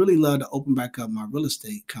would really love to open back up my real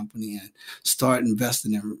estate company and start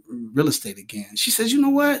investing in real estate again. She says, you know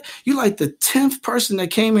what? You're like the 10th person that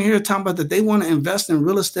came in here talking about that they want to invest in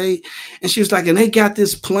real estate. And she was like, and they got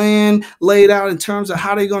this plan laid out in terms of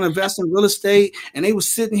how they're going to invest in real estate. And they were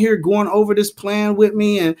sitting here going over this plan with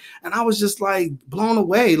me. And I was just like blown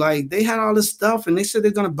away. Like, they had all this stuff and they said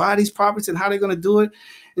they're going to buy these properties and how they're going to do it.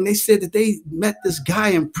 And they said that they met this guy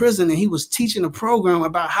in prison and he was teaching a program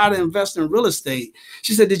about how to invest in real estate.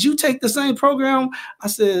 She said, did you take the same program? I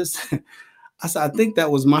said, I think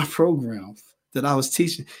that was my program that I was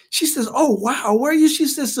teaching. She says, oh, wow, where are you? She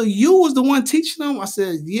says, so you was the one teaching them? I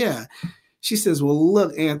said, yeah. She says, well,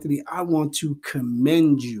 look, Anthony, I want to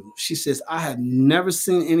commend you. She says, I have never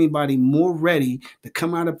seen anybody more ready to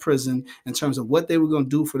come out of prison in terms of what they were going to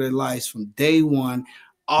do for their lives from day one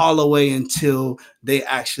all the way until they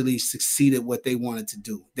actually succeeded what they wanted to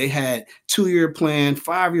do. They had 2-year plan,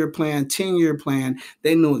 5-year plan, 10-year plan.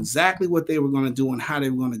 They knew exactly what they were going to do and how they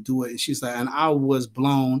were going to do it. And she's like, and I was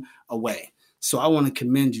blown away. So I want to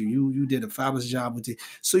commend you. You did a fabulous job with it.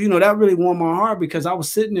 So, that really warmed my heart, because I was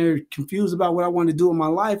sitting there confused about what I wanted to do in my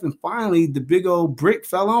life. And finally, the big old brick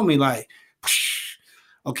fell on me like,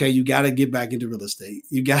 okay, you got to get back into real estate.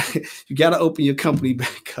 You got to open your company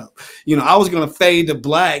back up. I was going to fade to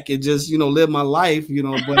black and just, live my life,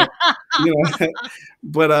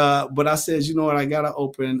 but, but I said, you know what, I got to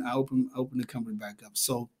open the company back up.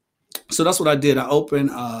 So that's what I did. I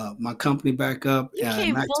opened my company back up. You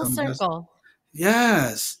came full circle.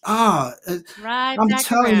 Yes. Right. I'm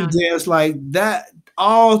telling around. you, there's like that,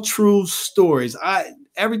 all true stories.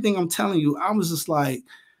 Everything I'm telling you, I was just like,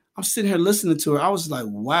 I'm sitting here listening to her. I was like,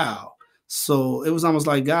 wow. So it was almost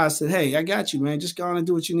like God said, hey, I got you, man. Just go on and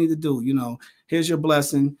do what you need to do. Here's your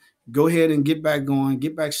blessing. Go ahead and get back going,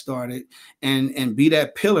 get back started, and be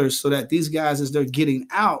that pillar so that these guys, as they're getting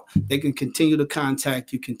out, they can continue to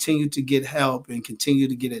contact you, continue to get help, and continue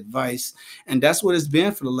to get advice. And that's what it's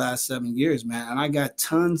been for the last 7 years, man. And I got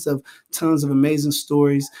tons of amazing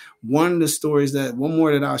stories. One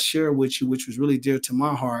more that I'll share with you, which was really dear to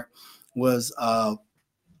my heart, was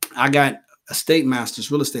I got a State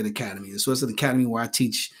Masters Real Estate Academy. So it's an academy where I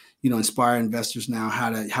teach inspire investors now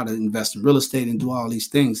how to invest in real estate and do all these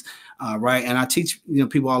things, right? And I teach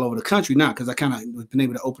people all over the country now, because I kind of been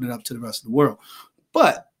able to open it up to the rest of the world.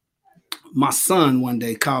 But my son one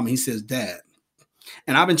day called me. He says, Dad,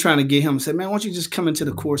 and I've been trying to get him and say, man, why don't you just come into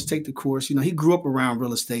the course, take the course? He grew up around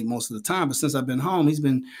real estate most of the time, but since I've been home, he's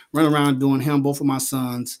been running around doing both of my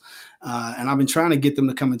sons. And I've been trying to get them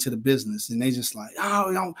to come into the business, and they just like,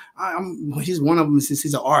 oh, he's one of them.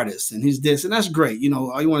 He's an artist and he's this, and that's great. You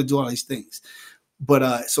want to do all these things.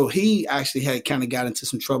 But so he actually had kind of got into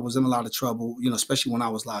some trouble, was in a lot of trouble, especially when I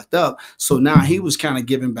was locked up. So now he was kind of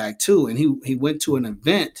giving back too. And he went to an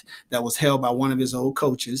event that was held by one of his old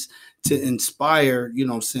coaches to inspire,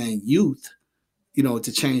 youth,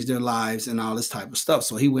 to change their lives and all this type of stuff.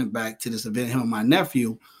 So he went back to this event, him and my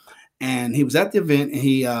nephew, and he was at the event. And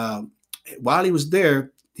he, while he was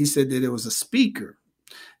there, he said that there was a speaker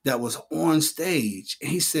that was on stage. And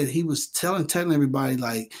he said he was telling everybody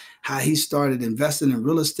like how he started investing in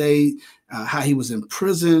real estate, how he was in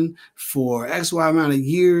prison for XY amount of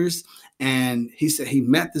years. And he said he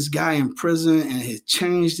met this guy in prison and it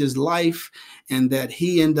changed his life, and that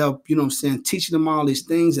he ended up, teaching him all these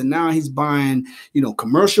things. And now he's buying,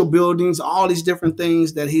 commercial buildings, all these different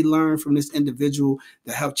things that he learned from this individual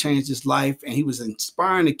that helped change his life. And he was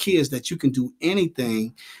inspiring the kids that you can do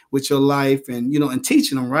anything with your life, and, and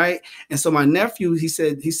teaching them, right? And so my nephew, he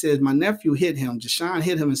said my nephew hit him, Jashawn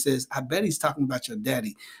hit him and says, I bet he's talking about your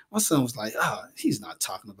daddy. My son was like, oh, he's not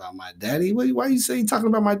talking about my daddy. Why you say he's talking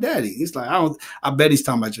about my daddy? He's like, I bet he's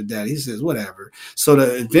talking about your daddy. He says, whatever. So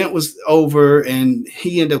the event was over and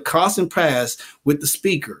he ended up crossing paths with the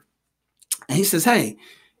speaker. And he says, hey,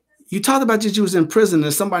 you talked about that you was in prison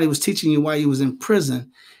and somebody was teaching you while you was in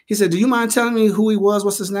prison. He said, do you mind telling me who he was?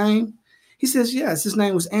 What's his name? He says, yes, his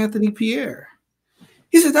name was Anthony Pierre.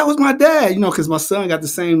 He said, that was my dad, because my son got the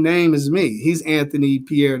same name as me. He's Anthony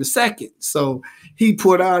Pierre II. So he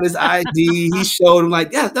put out his ID. He showed him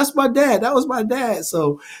like, yeah, that's my dad. That was my dad.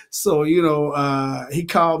 So he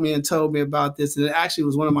called me and told me about this. And it actually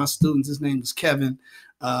was one of my students. His name was Kevin,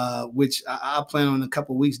 which I plan on in a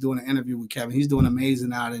couple of weeks doing an interview with Kevin. He's doing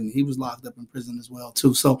amazing out, and he was locked up in prison as well,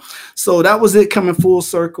 too. So that was it coming full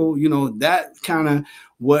circle. That kind of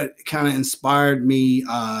what kind of inspired me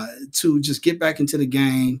to just get back into the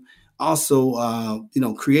game. Also,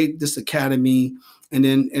 create this academy. And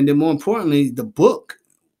then more importantly, the book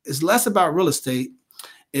is less about real estate.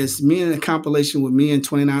 It's me and a compilation with me and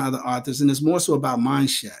 29 other authors. And it's more so about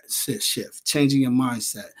mindset shift, changing your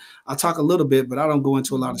mindset. I'll talk a little bit, but I don't go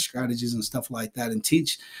into a lot of strategies and stuff like that and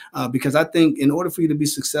teach because I think in order for you to be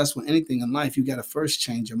successful in anything in life, you got to first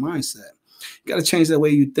change your mindset. You got to change the way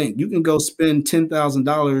you think. You can go spend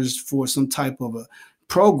 $10,000 for some type of a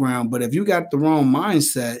program, but if you got the wrong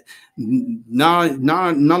mindset, not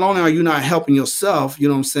only are you not helping yourself,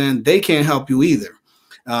 they can't help you either.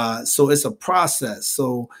 So it's a process.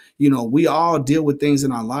 So, we all deal with things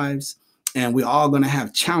in our lives and we're all going to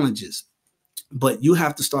have challenges, but you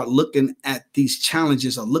have to start looking at these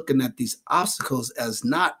challenges or looking at these obstacles as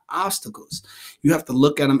not obstacles. You have to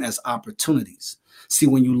look at them as opportunities. See,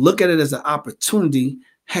 when you look at it as an opportunity,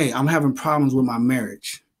 hey, I'm having problems with my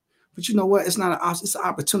marriage. But you know what? It's not it's an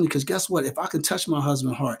opportunity because guess what? If I can touch my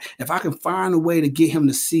husband's heart, if I can find a way to get him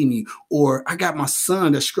to see me, or I got my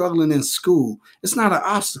son that's struggling in school, it's not an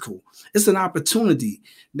obstacle. It's an opportunity.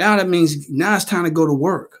 Now that means now it's time to go to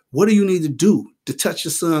work. What do you need to do to touch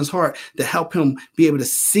your son's heart to help him be able to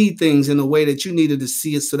see things in the way that you needed to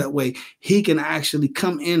see it so that way he can actually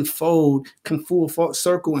come full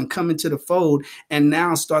circle and come into the fold and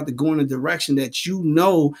now start to go in a direction that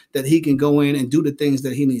that he can go in and do the things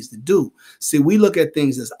that he needs to do. See, we look at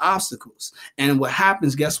things as obstacles, and what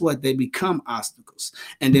happens, guess what? They become obstacles.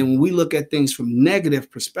 And then when we look at things from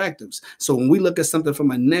negative perspectives, so when we look at something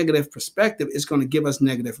from a negative perspective, it's going to give us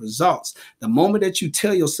negative results. The moment that you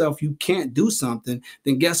tell yourself you can't do something,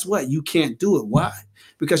 then guess what? You can't do it. Why?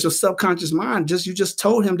 Because your subconscious mind you just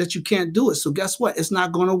told him that you can't do it. So guess what? It's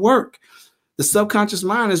not going to work. The subconscious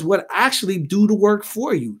mind is what actually do the work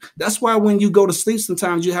for you. That's why when you go to sleep,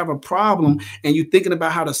 sometimes you have a problem and you're thinking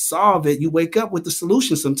about how to solve it. You wake up with the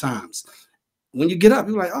solution sometimes. When you get up,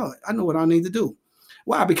 you're like, oh, I know what I need to do.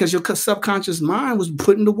 Why? Because your subconscious mind was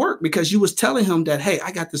putting to work because you was telling him that, hey,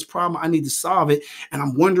 I got this problem. I need to solve it. And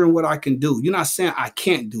I'm wondering what I can do. You're not saying I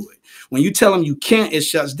can't do it. When you tell him you can't, it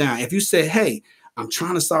shuts down. If you say, hey, I'm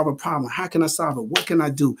trying to solve a problem. How can I solve it? What can I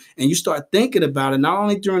do? And you start thinking about it, not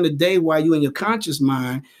only during the day while you're in your conscious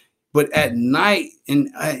mind, but at night in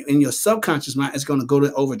your subconscious mind, it's going to go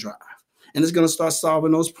to overdrive. And it's going to start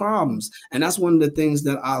solving those problems. And that's one of the things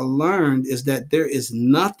that I learned is that there is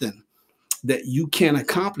nothing that you can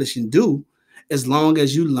accomplish and do as long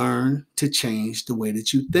as you learn to change the way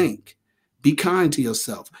that you think. Be kind to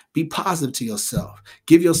yourself. Be positive to yourself.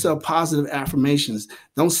 Give yourself positive affirmations.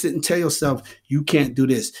 Don't sit and tell yourself you can't do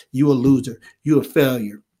this. You a loser. You a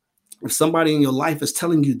failure. If somebody in your life is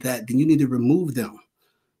telling you that, then you need to remove them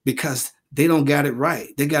because they don't got it right.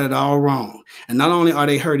 They got it all wrong. And not only are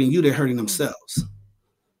they hurting you, they're hurting themselves.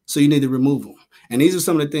 So you need to remove them. And these are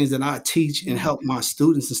some of the things that I teach and help my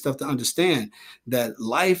students and stuff to understand that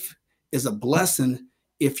life is a blessing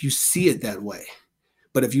if you see it that way.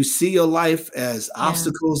 But if you see your life as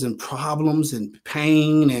obstacles and problems and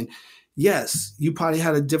pain, and yes, you probably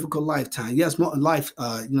had a difficult lifetime. Yes, life,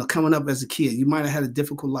 coming up as a kid, you might have had a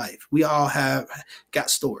difficult life. We all have got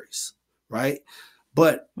stories, right?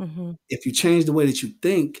 But if you change the way that you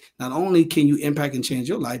think, not only can you impact and change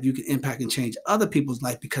your life, you can impact and change other people's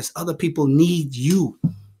life because other people need you.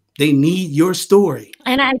 They need your story.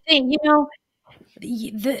 And I think,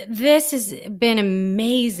 this has been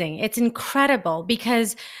amazing. It's incredible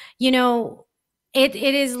because, it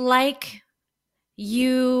is like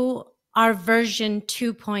you are version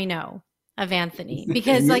 2.0 of Anthony.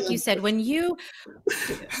 Because like you said, when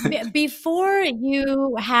before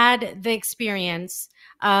you had the experience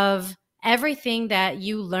of everything that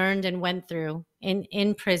you learned and went through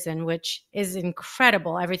in prison, which is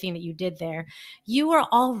incredible, everything that you did there, you were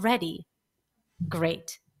already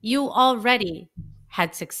great. You already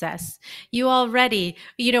had success. You already,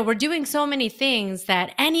 were doing so many things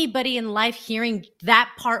that anybody in life hearing that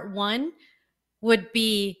part one would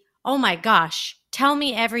be, oh my gosh, tell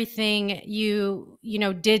me everything you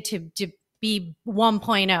did to be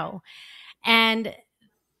 1.0. And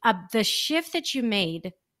the shift that you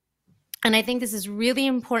made And I think this is really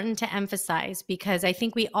important to emphasize, because I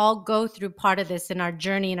think we all go through part of this in our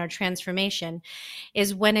journey and our transformation,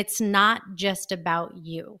 is when it's not just about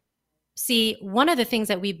you. See, one of the things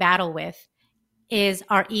that we battle with is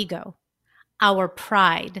our ego, our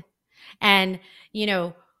pride, and,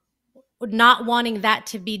 not wanting that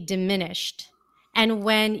to be diminished. And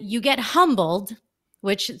when you get humbled,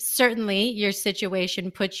 which certainly your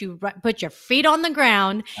situation put your feet on the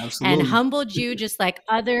ground. Absolutely. And humbled you, just like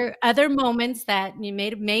other moments that you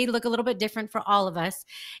may look a little bit different for all of us,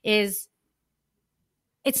 is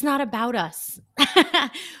it's not about us.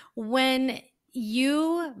 When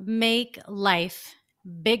you make life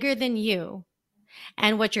bigger than you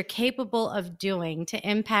and what you're capable of doing to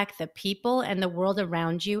impact the people and the world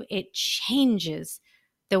around you, it changes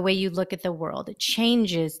the way you look at the world. It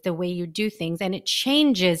changes the way you do things, and it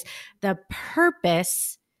changes the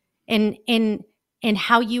purpose in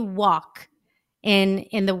how you walk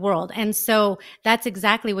in the world. And so that's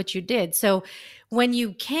exactly what you did. So when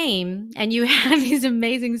you came and you have these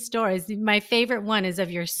amazing stories, my favorite one is of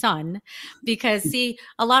your son, because see,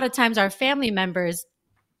 a lot of times our family members,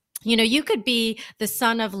 you could be the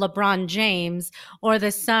son of LeBron James, or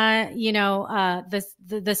the son,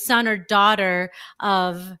 the son or daughter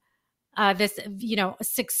of this,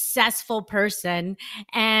 successful person,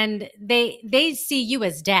 and they see you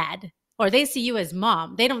as dad, or they see you as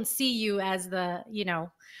mom. They don't see you as the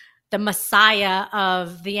messiah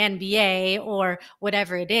of the NBA or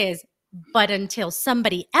whatever it is. But until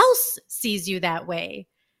somebody else sees you that way,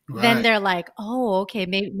 right, then they're like, oh, okay,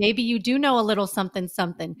 maybe you do know a little something.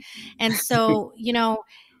 And so,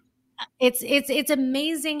 it's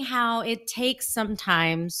amazing how it takes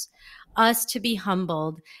sometimes us to be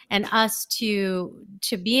humbled, and us to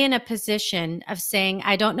be in a position of saying,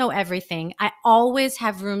 I don't know everything. I always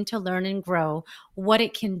have room to learn and grow what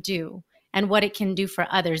it can do and what it can do for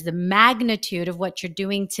others. The magnitude of what you're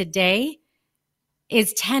doing today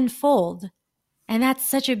is tenfold. And that's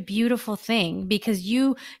such a beautiful thing, because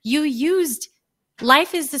you used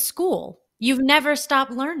life as the school. You've never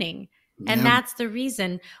stopped learning. And that's the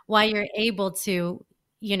reason why you're able to,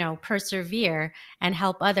 persevere and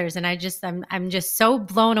help others. And I'm just so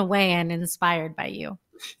blown away and inspired by you.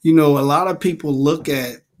 A lot of people look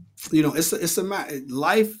at, it's a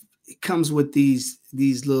life comes with these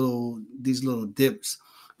little dips.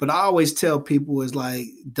 But I always tell people is like,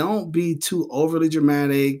 don't be too overly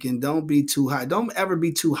dramatic, and don't be too high. Don't ever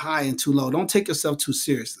be too high and too low. Don't take yourself too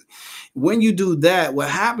seriously. When you do that, what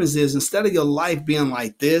happens is, instead of your life being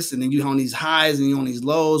like this, and then you're on these highs and you're on these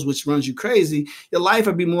lows, which runs you crazy, your life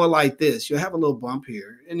would be more like this. You'll have a little bump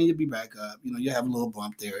here, and then you'll be back up. You have a little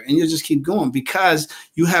bump there, and you'll just keep going, because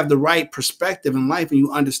you have the right perspective in life, and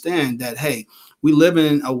you understand that, hey, we live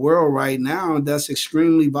in a world right now that's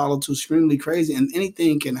extremely volatile, extremely crazy, and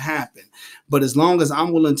anything can happen. But as long as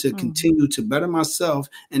I'm willing to continue to better myself,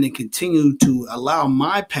 and then continue to allow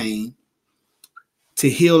my pain to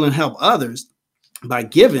heal and help others by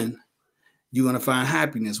giving, you're going to find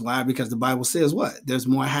happiness. Why? Because the Bible says what? There's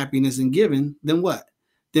more happiness in giving than what?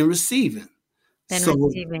 Than receiving.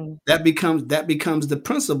 That becomes the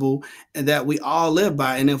principle that we all live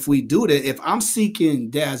by. And if we do that, if I'm seeking,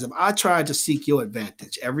 Daz, if I try to seek your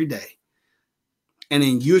advantage every day, and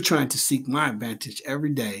then you're trying to seek my advantage every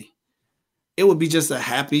day, it would be just a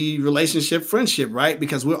happy relationship, friendship, right?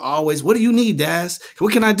 Because we're always, what do you need, Daz?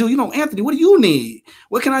 What can I do? Anthony, what do you need?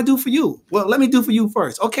 What can I do for you? Well, let me do for you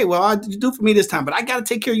first. Okay, well, you do for me this time, but I got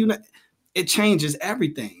to take care of you. It changes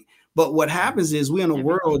everything. But what happens is, we're in a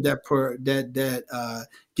world that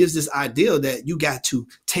gives this ideal that you got to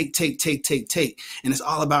take, and it's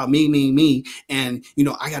all about me, and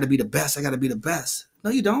I got to be the best. I got to be the best. No,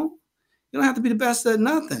 you don't. You don't have to be the best at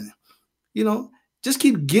nothing. Just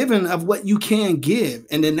keep giving of what you can give,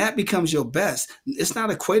 and then that becomes your best. It's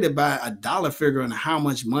not equated by a dollar figure on how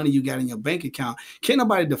much money you got in your bank account. Can't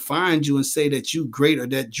nobody define you and say that you're great, or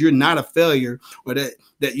that you're not a failure, or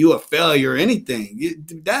that you're a failure or anything.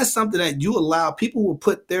 That's something that you allow. People will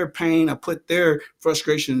put their pain or put their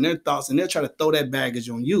frustration and their thoughts, and they'll try to throw that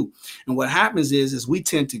baggage on you. And what happens is we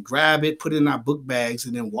tend to grab it, put it in our book bags,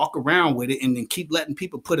 and then walk around with it, and then keep letting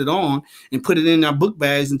people put it on and put it in our book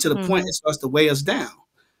bags until the point it starts to weigh us down.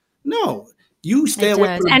 No, you stay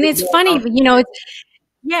away from and it's funny,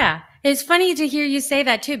 it's funny to hear you say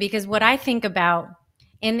that too, because what I think about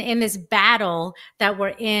in this battle that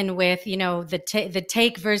we're in with, the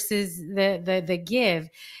take versus the give,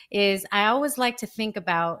 is I always like to think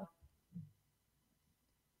about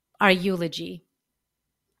our eulogy.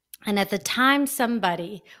 And at the time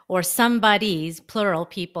somebody, or somebody's, plural,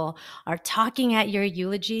 people are talking at your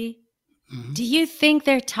eulogy, do you think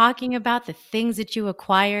they're talking about the things that you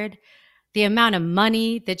acquired, the amount of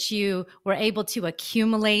money that you were able to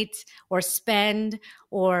accumulate or spend,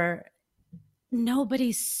 or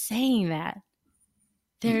nobody's saying that.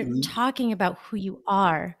 They're talking about who you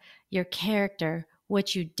are, your character,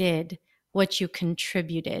 what you did, what you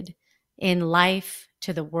contributed in life,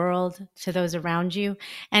 to the world, to those around you.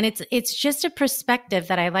 And it's just a perspective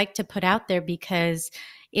that I like to put out there because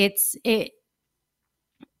it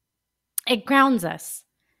grounds us.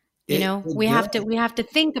 You know, we have to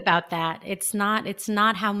think about that. It's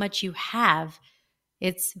not how much you have,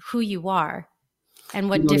 it's who you are and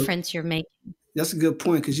what difference you're making. That's a good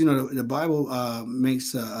point, because the Bible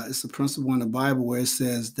makes it's a principle in the Bible where it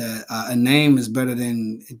says that a name is better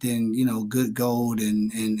than good gold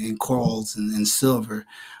and corals and silver,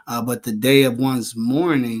 but the day of one's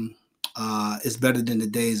mourning is better than the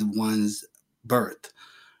days of one's birth.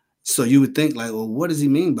 So you would think like, well, what does he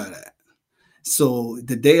mean by that? So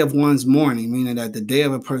the day of one's mourning, meaning that the day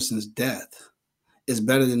of a person's death, is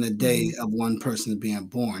better than the day of one person being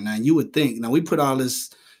born. Now you would think, we put all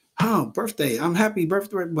this, birthday, I'm happy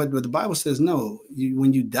birthday, but the Bible says no.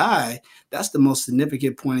 When you die, that's the most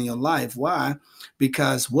significant point in your life. Why?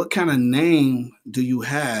 Because what kind of name do you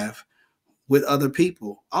have with other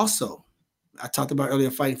people? Also, I talked about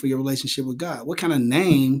earlier, fighting for your relationship with God. What kind of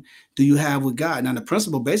name do you have with God? Now, the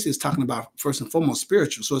principle basically is talking about first and foremost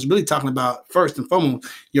spiritual. So it's really talking about first and foremost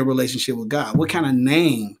your relationship with God. What kind of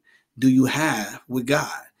name do you have with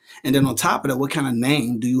God? And then on top of that, what kind of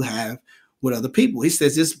name do you have with other people? He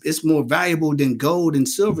says it's more valuable than gold and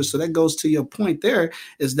silver. So that goes to your point there,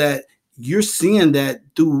 is that you're seeing that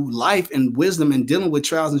through life and wisdom and dealing with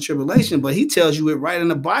trials and tribulation. But he tells you it right in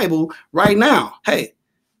the Bible right now. Hey,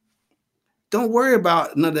 don't worry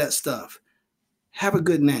about none of that stuff. Have a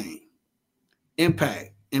good name.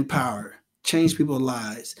 Impact, empower, change people's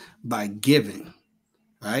lives by giving,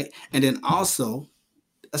 right? And then also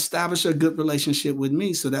establish a good relationship with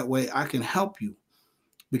me so that way I can help you.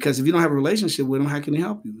 Because if you don't have a relationship with them, how can he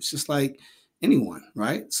help you? It's just like anyone,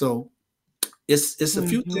 right? So it's a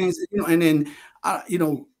few things, and then,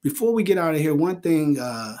 before we get out of here, one thing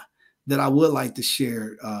that I would like to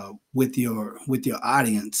share with your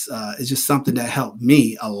audience is just something that helped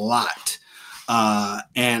me a lot.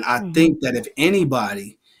 And I think that if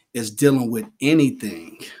anybody is dealing with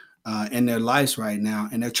anything in their lives right now,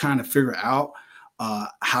 and they're trying to figure out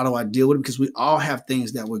how do I deal with it, because we all have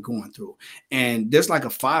things that we're going through, and there's like a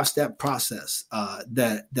 5-step process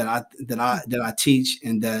that I teach,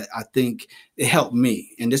 and that I think it helped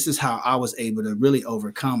me. And this is how I was able to really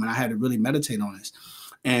overcome, and I had to really meditate on this.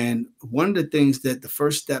 And one of the things that the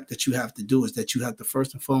first step that you have to do is that you have to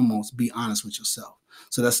first and foremost be honest with yourself.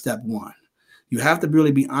 So that's step one. You have to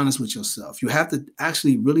really be honest with yourself. You have to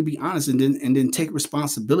actually really be honest, and then take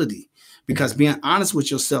responsibility. Because being honest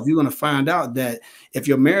with yourself, you're going to find out that if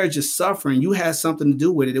your marriage is suffering, you had something to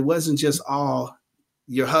do with it. It wasn't just all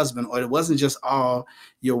your husband, or it wasn't just all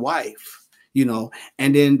your wife,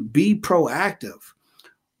 and then be proactive.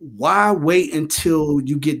 Why wait until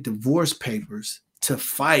you get divorce papers to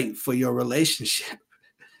fight for your relationship?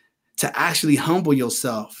 To actually humble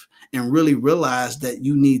yourself and really realize that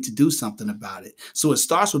you need to do something about it. So it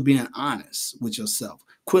starts with being honest with yourself.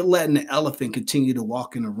 Quit letting the elephant continue to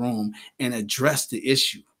walk in the room, and address the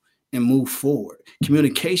issue and move forward.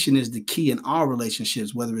 Communication is the key in all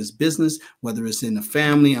relationships, whether it's business, whether it's in the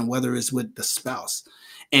family, and whether it's with the spouse.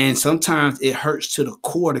 And sometimes it hurts to the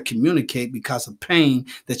core to communicate because of pain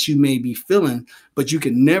that you may be feeling, but you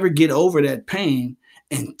can never get over that pain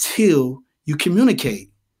until you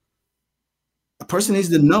communicate. A person needs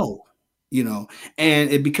to know, and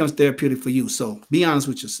it becomes therapeutic for you. So be honest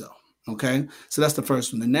with yourself. Okay. So that's the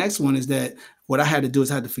first one. The next one is that what I had to do is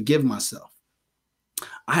I had to forgive myself.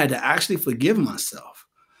 I had to actually forgive myself.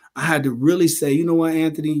 I had to really say, you know what,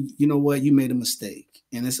 Anthony, you made a mistake,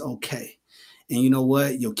 and it's okay. And you know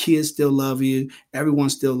what? Your kids still love you. Everyone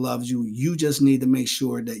still loves you. You just need to make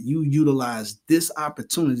sure that you utilize this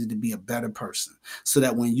opportunity to be a better person, so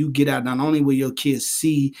that when you get out, not only will your kids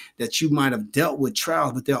see that you might have dealt with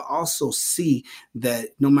trials, but they'll also see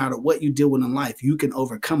that no matter what you deal with in life, you can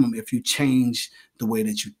overcome them if you change the way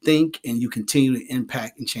that you think and you continue to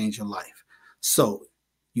impact and change your life. So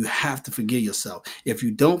you have to forgive yourself. If you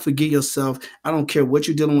don't forgive yourself, I don't care what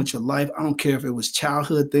you're dealing with your life. I don't care if it was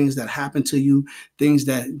childhood things that happened to you, things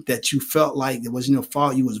that you felt like it wasn't your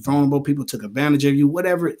fault. You was vulnerable. People took advantage of you,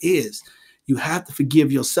 whatever it is. You have to forgive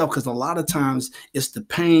yourself, because a lot of times it's the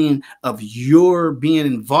pain of your being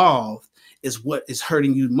involved is what is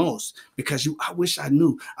hurting you most, because I wish I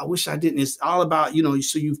knew, I wish I didn't. It's all about,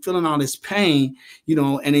 so you feeling all this pain,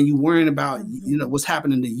 and then you worrying about, what's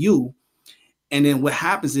happening to you. And then what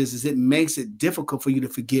happens is it makes it difficult for you to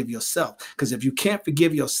forgive yourself. Because if you can't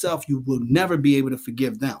forgive yourself, you will never be able to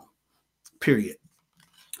forgive them, period.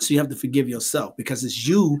 So you have to forgive yourself because it's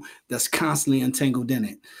you that's constantly entangled in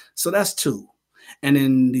it. So that's 2. And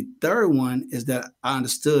then the third one is that I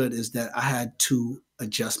understood is that I had to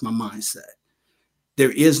adjust my mindset.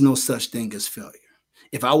 There is no such thing as failure.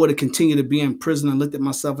 If I would have continued to be in prison and looked at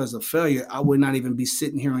myself as a failure, I would not even be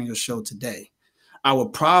sitting here on your show today. I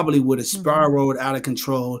would have spiraled out of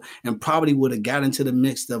control and probably would have got into the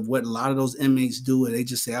mix of what a lot of those inmates do. And they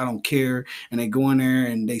just say, I don't care. And they go in there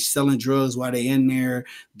and they selling drugs while they in there.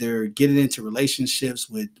 They're getting into relationships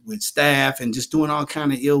with staff and just doing all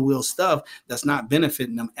kind of ill will stuff that's not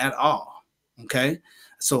benefiting them at all. Okay.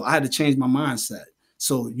 So I had to change my mindset.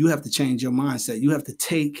 So you have to change your mindset. You have to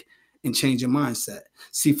take and change your mindset.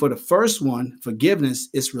 See, for the first one, forgiveness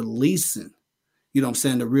is releasing, you know what I'm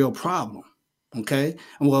saying, the real problem. Okay.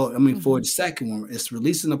 Well, I mean, for the second one, it's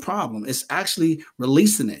releasing the problem. It's actually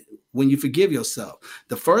releasing it when you forgive yourself.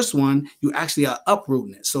 The first one, you actually are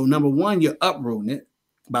uprooting it. So number one, you're uprooting it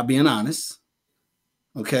by being honest.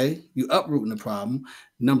 Okay. You uprooting the problem.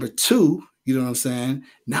 Number 2, you know what I'm saying?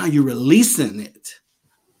 Now you're releasing it.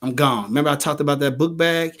 I'm gone. Remember I talked about that book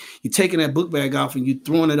bag? You're taking that book bag off and you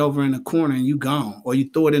throwing it over in the corner and you gone. Or you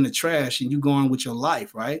throw it in the trash and you go on with your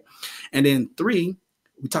life, right? And then 3,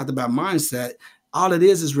 we talked about mindset. All it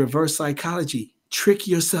is reverse psychology. Trick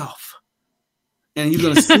yourself. And you're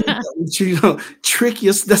going to see, trick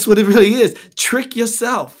yourself. That's what it really is. Trick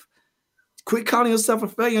yourself. Quit calling yourself a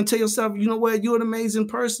failure and tell yourself, you know what? You're an amazing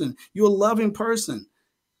person. You're a loving person.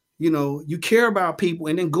 You know, you care about people,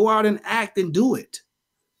 and then go out and act and do it.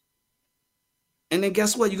 And then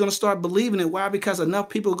guess what? You're going to start believing it. Why? Because enough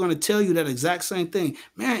people are going to tell you that exact same thing.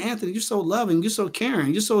 Man, Anthony, you're so loving. You're so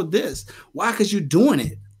caring. You're so this. Why? Because you're doing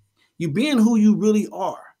it. You're being who you really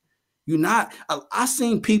are. You're not. I've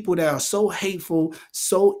seen people that are so hateful,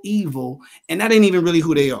 so evil, and that ain't even really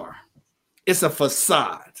who they are. It's a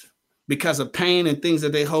facade because of pain and things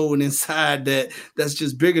that they hold inside that's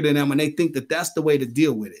just bigger than them. And they think that that's the way to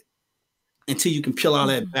deal with it. Until you can peel all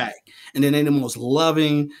that back. And then they're the most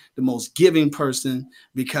loving, the most giving person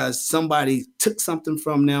because somebody took something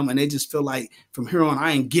from them and they just feel like from here on,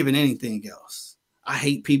 I ain't giving anything else. I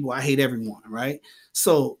hate people. I hate everyone. Right.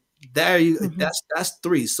 So there you, that's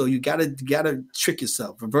 3. So you gotta trick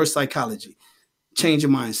yourself, reverse psychology, change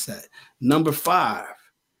your mindset. Number 5,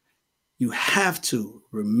 you have to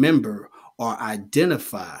remember or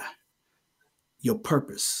identify your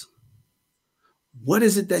purpose. What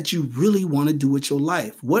is it that you really want to do with your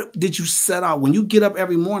life? What did you set out when you get up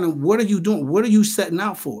every morning? What are you doing? What are you setting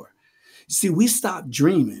out for? See, we stop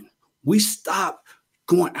dreaming. We stop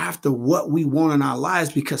going after what we want in our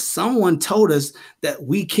lives because someone told us that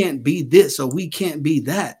we can't be this or we can't be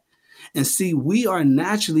that. And see, we are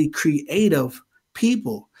naturally creative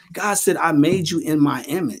people. God said, I made you in my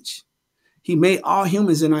image. He made all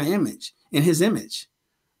humans in our image, in his image.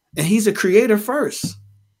 And he's a creator first.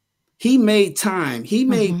 He made time. He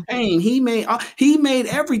made pain. He made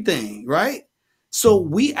everything, right? So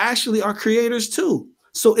we actually are creators too.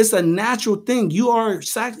 So it's a natural thing. You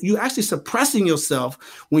actually suppressing yourself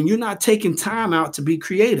when you're not taking time out to be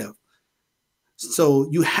creative. So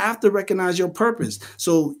you have to recognize your purpose.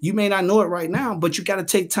 So you may not know it right now, but you got to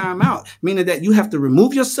take time out, meaning that you have to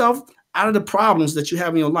remove yourself out of the problems that you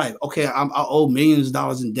have in your life. Okay, I owe millions of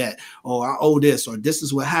dollars in debt, or I owe this, or this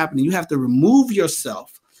is what happened. You have to remove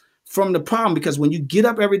yourself from the problem because when you get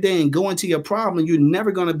up every day and go into your problem, you're never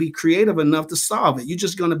going to be creative enough to solve it. You're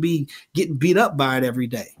just going to be getting beat up by it every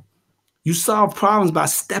day. You solve problems by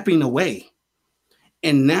stepping away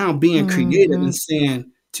and now being creative and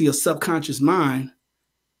saying to your subconscious mind,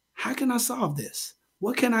 how can I solve this?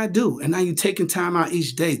 What can I do? And now you're taking time out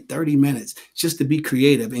each day, 30 minutes, just to be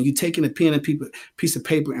creative. And you're taking a pen and piece of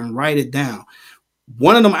paper and write it down.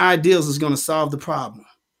 One of them ideas is going to solve the problem.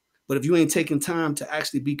 But if you ain't taking time to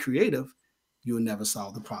actually be creative, you will never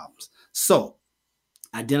solve the problems. So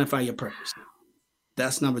identify your purpose.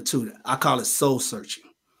 That's number 2. I call it soul searching.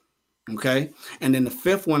 Okay. And then the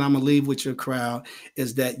 5th one I'm going to leave with your crowd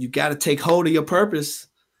is that you got to take hold of your purpose.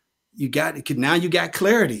 Now you got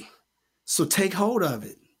clarity. So take hold of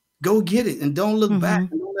it. Go get it. And don't look back.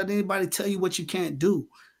 And don't let anybody tell you what you can't do.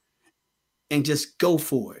 And just go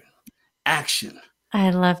for it. Action.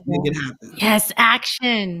 I love that. Make it happen. Yes,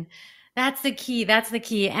 action. That's the key. That's the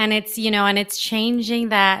key. And it's, and it's changing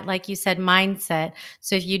that, like you said, mindset.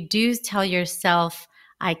 So if you do tell yourself,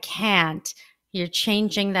 I can't, you're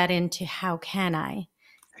changing that into how can I?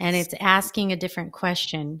 And it's asking a different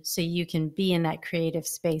question so you can be in that creative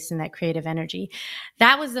space and that creative energy.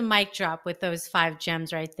 That was the mic drop with those 5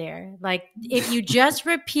 gems right there. Like, if you just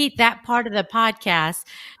repeat that part of the podcast,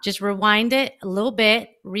 just rewind it a little bit,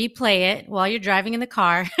 replay it while you're driving in the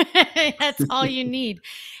car. That's all you need.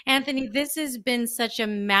 Anthony, this has been such a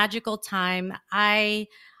magical time. I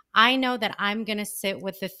know that I'm going to sit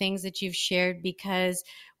with the things that you've shared, because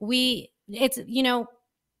it's,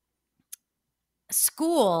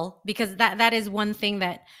 school, because that is one thing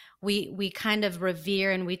that we kind of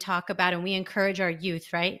revere and we talk about, and we encourage our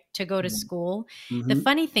youth, right, to go to school. Mm-hmm. The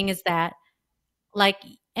funny thing is that, like,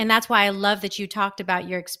 and that's why I love that you talked about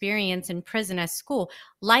your experience in prison as school.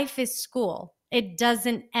 Life is school. It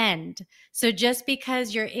doesn't end. So just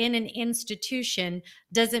because you're in an institution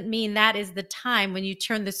doesn't mean that is the time when you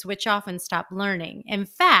turn the switch off and stop learning. In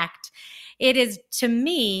fact, it is, to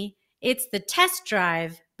me, it's the test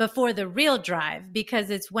drive before the real drive, because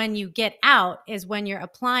it's when you get out is when you're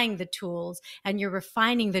applying the tools and you're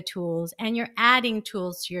refining the tools and you're adding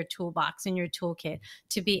tools to your toolbox and your toolkit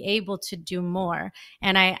to be able to do more.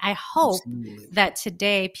 And I hope that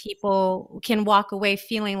today people can walk away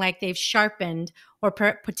feeling like they've sharpened or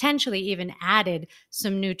potentially even added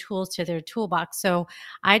some new tools to their toolbox. So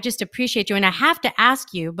I just appreciate you. And I have to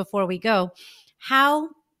ask you before we go, how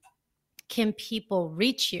can people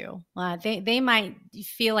reach you? They might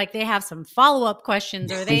feel like they have some follow-up questions,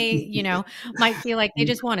 or they, might feel like they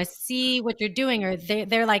just want to see what you're doing, or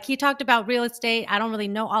they're like, he talked about real estate. I don't really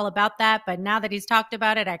know all about that, but now that he's talked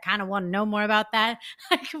about it, I kind of want to know more about that.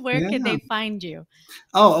 Like, where can they find you?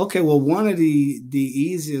 Oh, okay. Well, one of the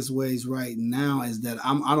easiest ways right now is that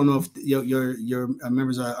I don't know if your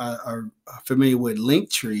members are familiar with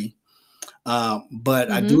Linktree. But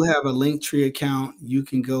I do have a Linktree account. You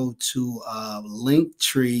can go to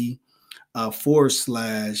Linktree /APIERRE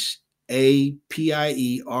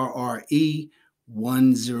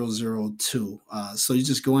 1002. So you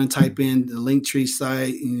just go and type in the Linktree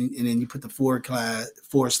site, and then you put the /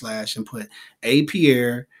 and put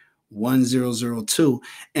APIERRE 1002.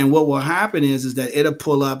 And what will happen is that it'll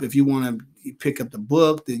pull up. If you want to pick up the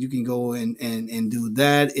book, that you can go and do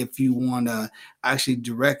that. If you want to actually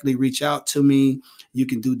directly reach out to me, you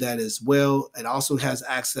can do that as well. It also has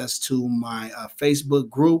access to my Facebook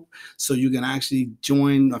group, so you can actually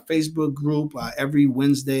join a Facebook group. Every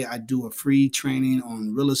Wednesday I do a free training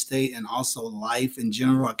on real estate and also life in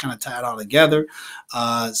general. I kind of tie it all together,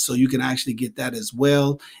 so you can actually get that as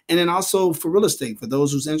well. And then also for real estate, for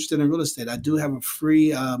those who's interested in real estate, I do have a free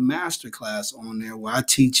masterclass on there where I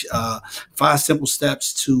teach 5 simple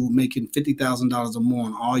steps to making $50,000 or more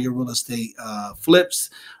on all your real estate flips.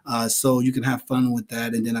 So you can have fun with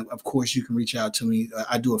that. And then, of course, you can reach out to me.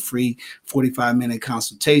 I do a free 45-minute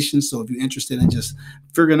consultation. So if you're interested in just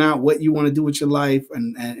figuring out what you want to do with your life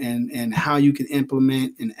and how you can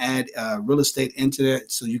implement and add real estate into that,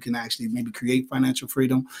 so you can actually maybe create financial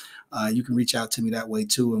freedom, you can reach out to me that way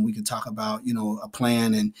too, and we can talk about a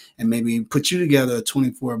plan and maybe put you together a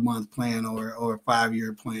 24-month plan or a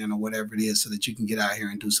 5-year plan or whatever it is, so that you can get out here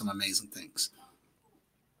and do some amazing things.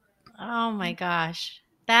 Oh my gosh,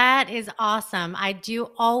 that is awesome. I do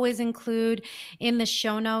always include in the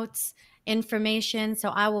show notes information, so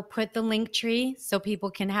I will put the Linktree so people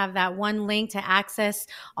can have that one link to access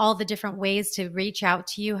all the different ways to reach out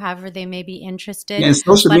to you, however they may be interested. Yeah, and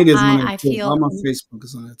social media is on there too. All my Facebook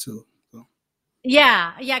is on there too. So.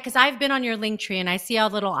 Yeah, because I've been on your Linktree and I see all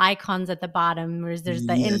the little icons at the bottom. There's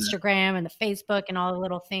the Instagram and the Facebook and all the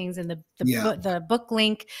little things, and the book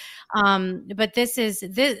link. But this.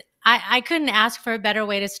 I couldn't ask for a better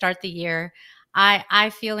way to start the year.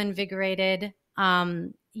 I feel invigorated.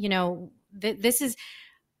 This is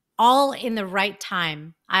all in the right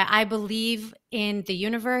time. I believe in the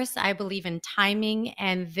universe. I believe in timing,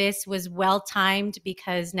 and this was well timed,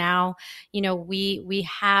 because now, we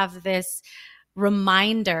have this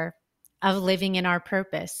reminder of living in our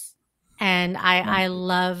purpose. And I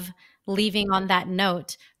love leaving on that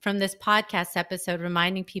note from this podcast episode,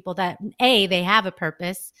 reminding people that A, they have a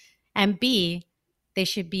purpose, and B, they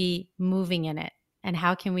should be moving in it. And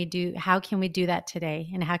how can we do that today?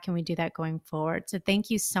 And how can we do that going forward? So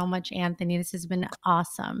thank you so much, Anthony. This has been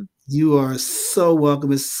awesome. You are so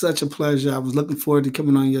welcome. It's such a pleasure. I was looking forward to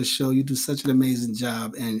coming on your show. You do such an amazing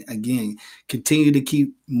job. And again, continue to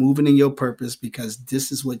keep moving in your purpose, because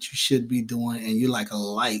this is what you should be doing. And you're like a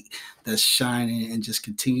light that's shining, and just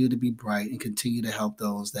continue to be bright and continue to help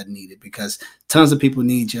those that need it, because tons of people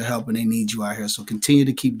need your help and they need you out here. So continue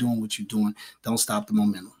to keep doing what you're doing. Don't stop the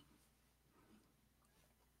momentum.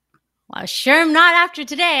 Well, sure, I'm not after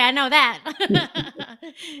today. I know that.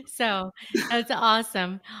 So that's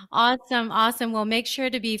awesome. Awesome. Well, make sure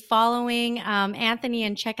to be following Anthony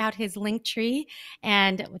and check out his Linktree,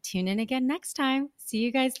 and we'll tune in again next time. See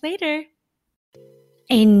you guys later.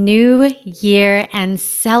 A new year and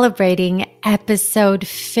celebrating episode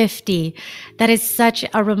 50. That is such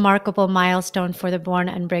a remarkable milestone for the Born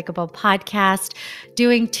Unbreakable podcast.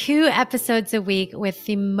 Doing 2 episodes a week with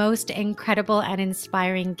the most incredible and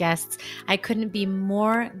inspiring guests. I couldn't be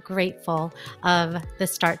more grateful of the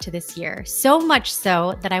start to this year. So much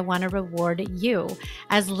so that I want to reward you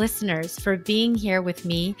as listeners for being here with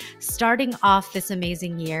me, starting off this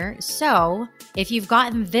amazing year. So if you've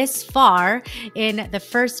gotten this far in the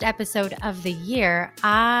first episode of the year,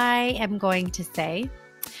 I am going to say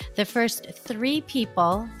the first 3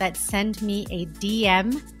 people that send me a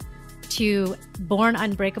DM to Born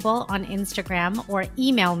Unbreakable on Instagram or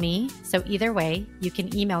email me. So either way, you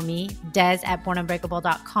can email me,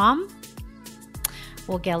 des@bornunbreakable.com.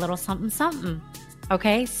 We'll get a little something.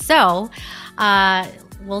 Okay, so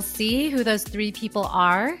we'll see who those 3 people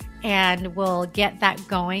are, and we'll get that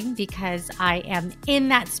going because I am in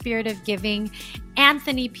that spirit of giving.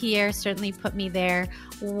 Anthony Pierre certainly put me there.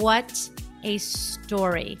 What a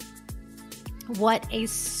story. What a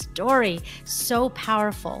story. So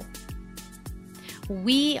powerful.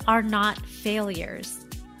 We are not failures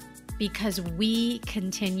because we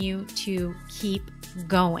continue to keep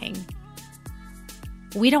going.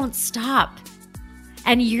 We don't stop.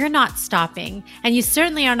 And you're not stopping. And you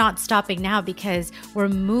certainly are not stopping now because we're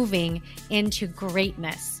moving into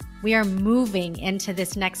greatness. We are moving into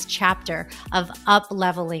this next chapter of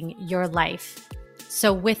up-leveling your life.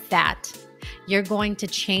 So with that, you're going to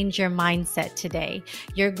change your mindset today.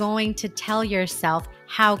 You're going to tell yourself,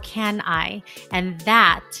 how can I? And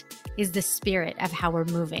that is the spirit of how we're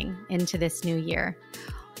moving into this new year.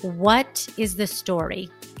 What is the story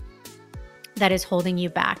that is holding you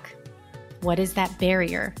back? What is that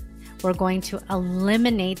barrier? We're going to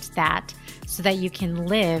eliminate that so that you can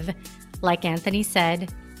live, like Anthony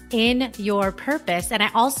said, in your purpose. And I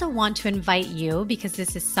also want to invite you, because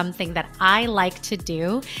this is something that I like to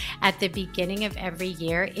do at the beginning of every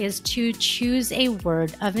year, is to choose a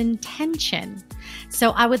word of intention. So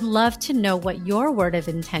I would love to know what your word of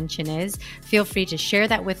intention is. Feel free to share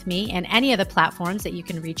that with me and any of the platforms that you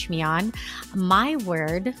can reach me on. My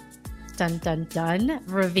word,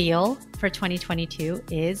 reveal for 2022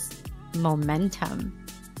 is momentum.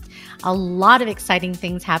 A lot of exciting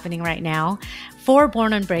things happening right now for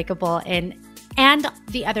Born Unbreakable and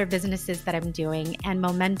the other businesses that I'm doing. And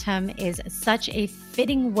momentum is such a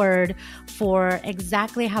fitting word for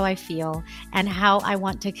exactly how I feel and how I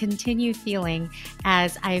want to continue feeling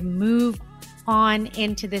as I move on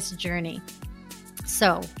into this journey.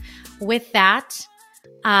 So with that,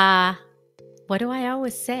 what do I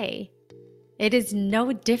always say? It is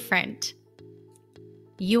no different.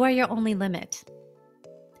 You are your only limit.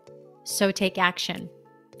 So take action.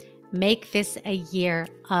 Make this a year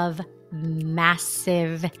of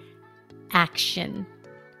massive action.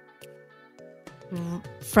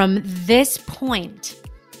 From this point,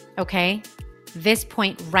 okay? This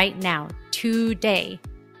point right now, today,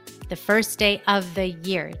 the first day of the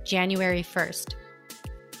year, January 1st.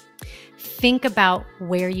 Think about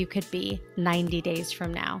where you could be 90 days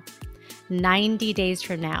from now. 90 days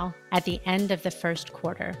from now, at the end of the first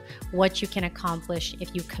quarter, what you can accomplish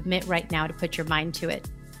if you commit right now to put your mind to it.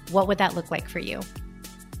 What would that look like for you?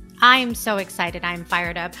 I'm so excited. I'm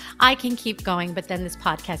fired up. I can keep going, but then this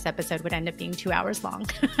podcast episode would end up being 2 hours long.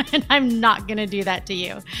 And I'm not going to do that to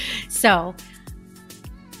you. So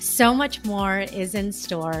much more is in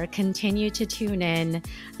store. Continue to tune in.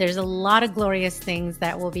 There's a lot of glorious things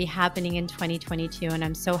that will be happening in 2022, and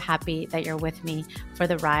I'm so happy that you're with me for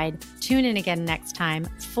the ride. Tune in again next time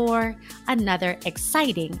for another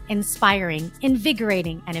exciting, inspiring,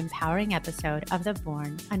 invigorating, and empowering episode of the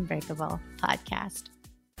Born Unbreakable podcast.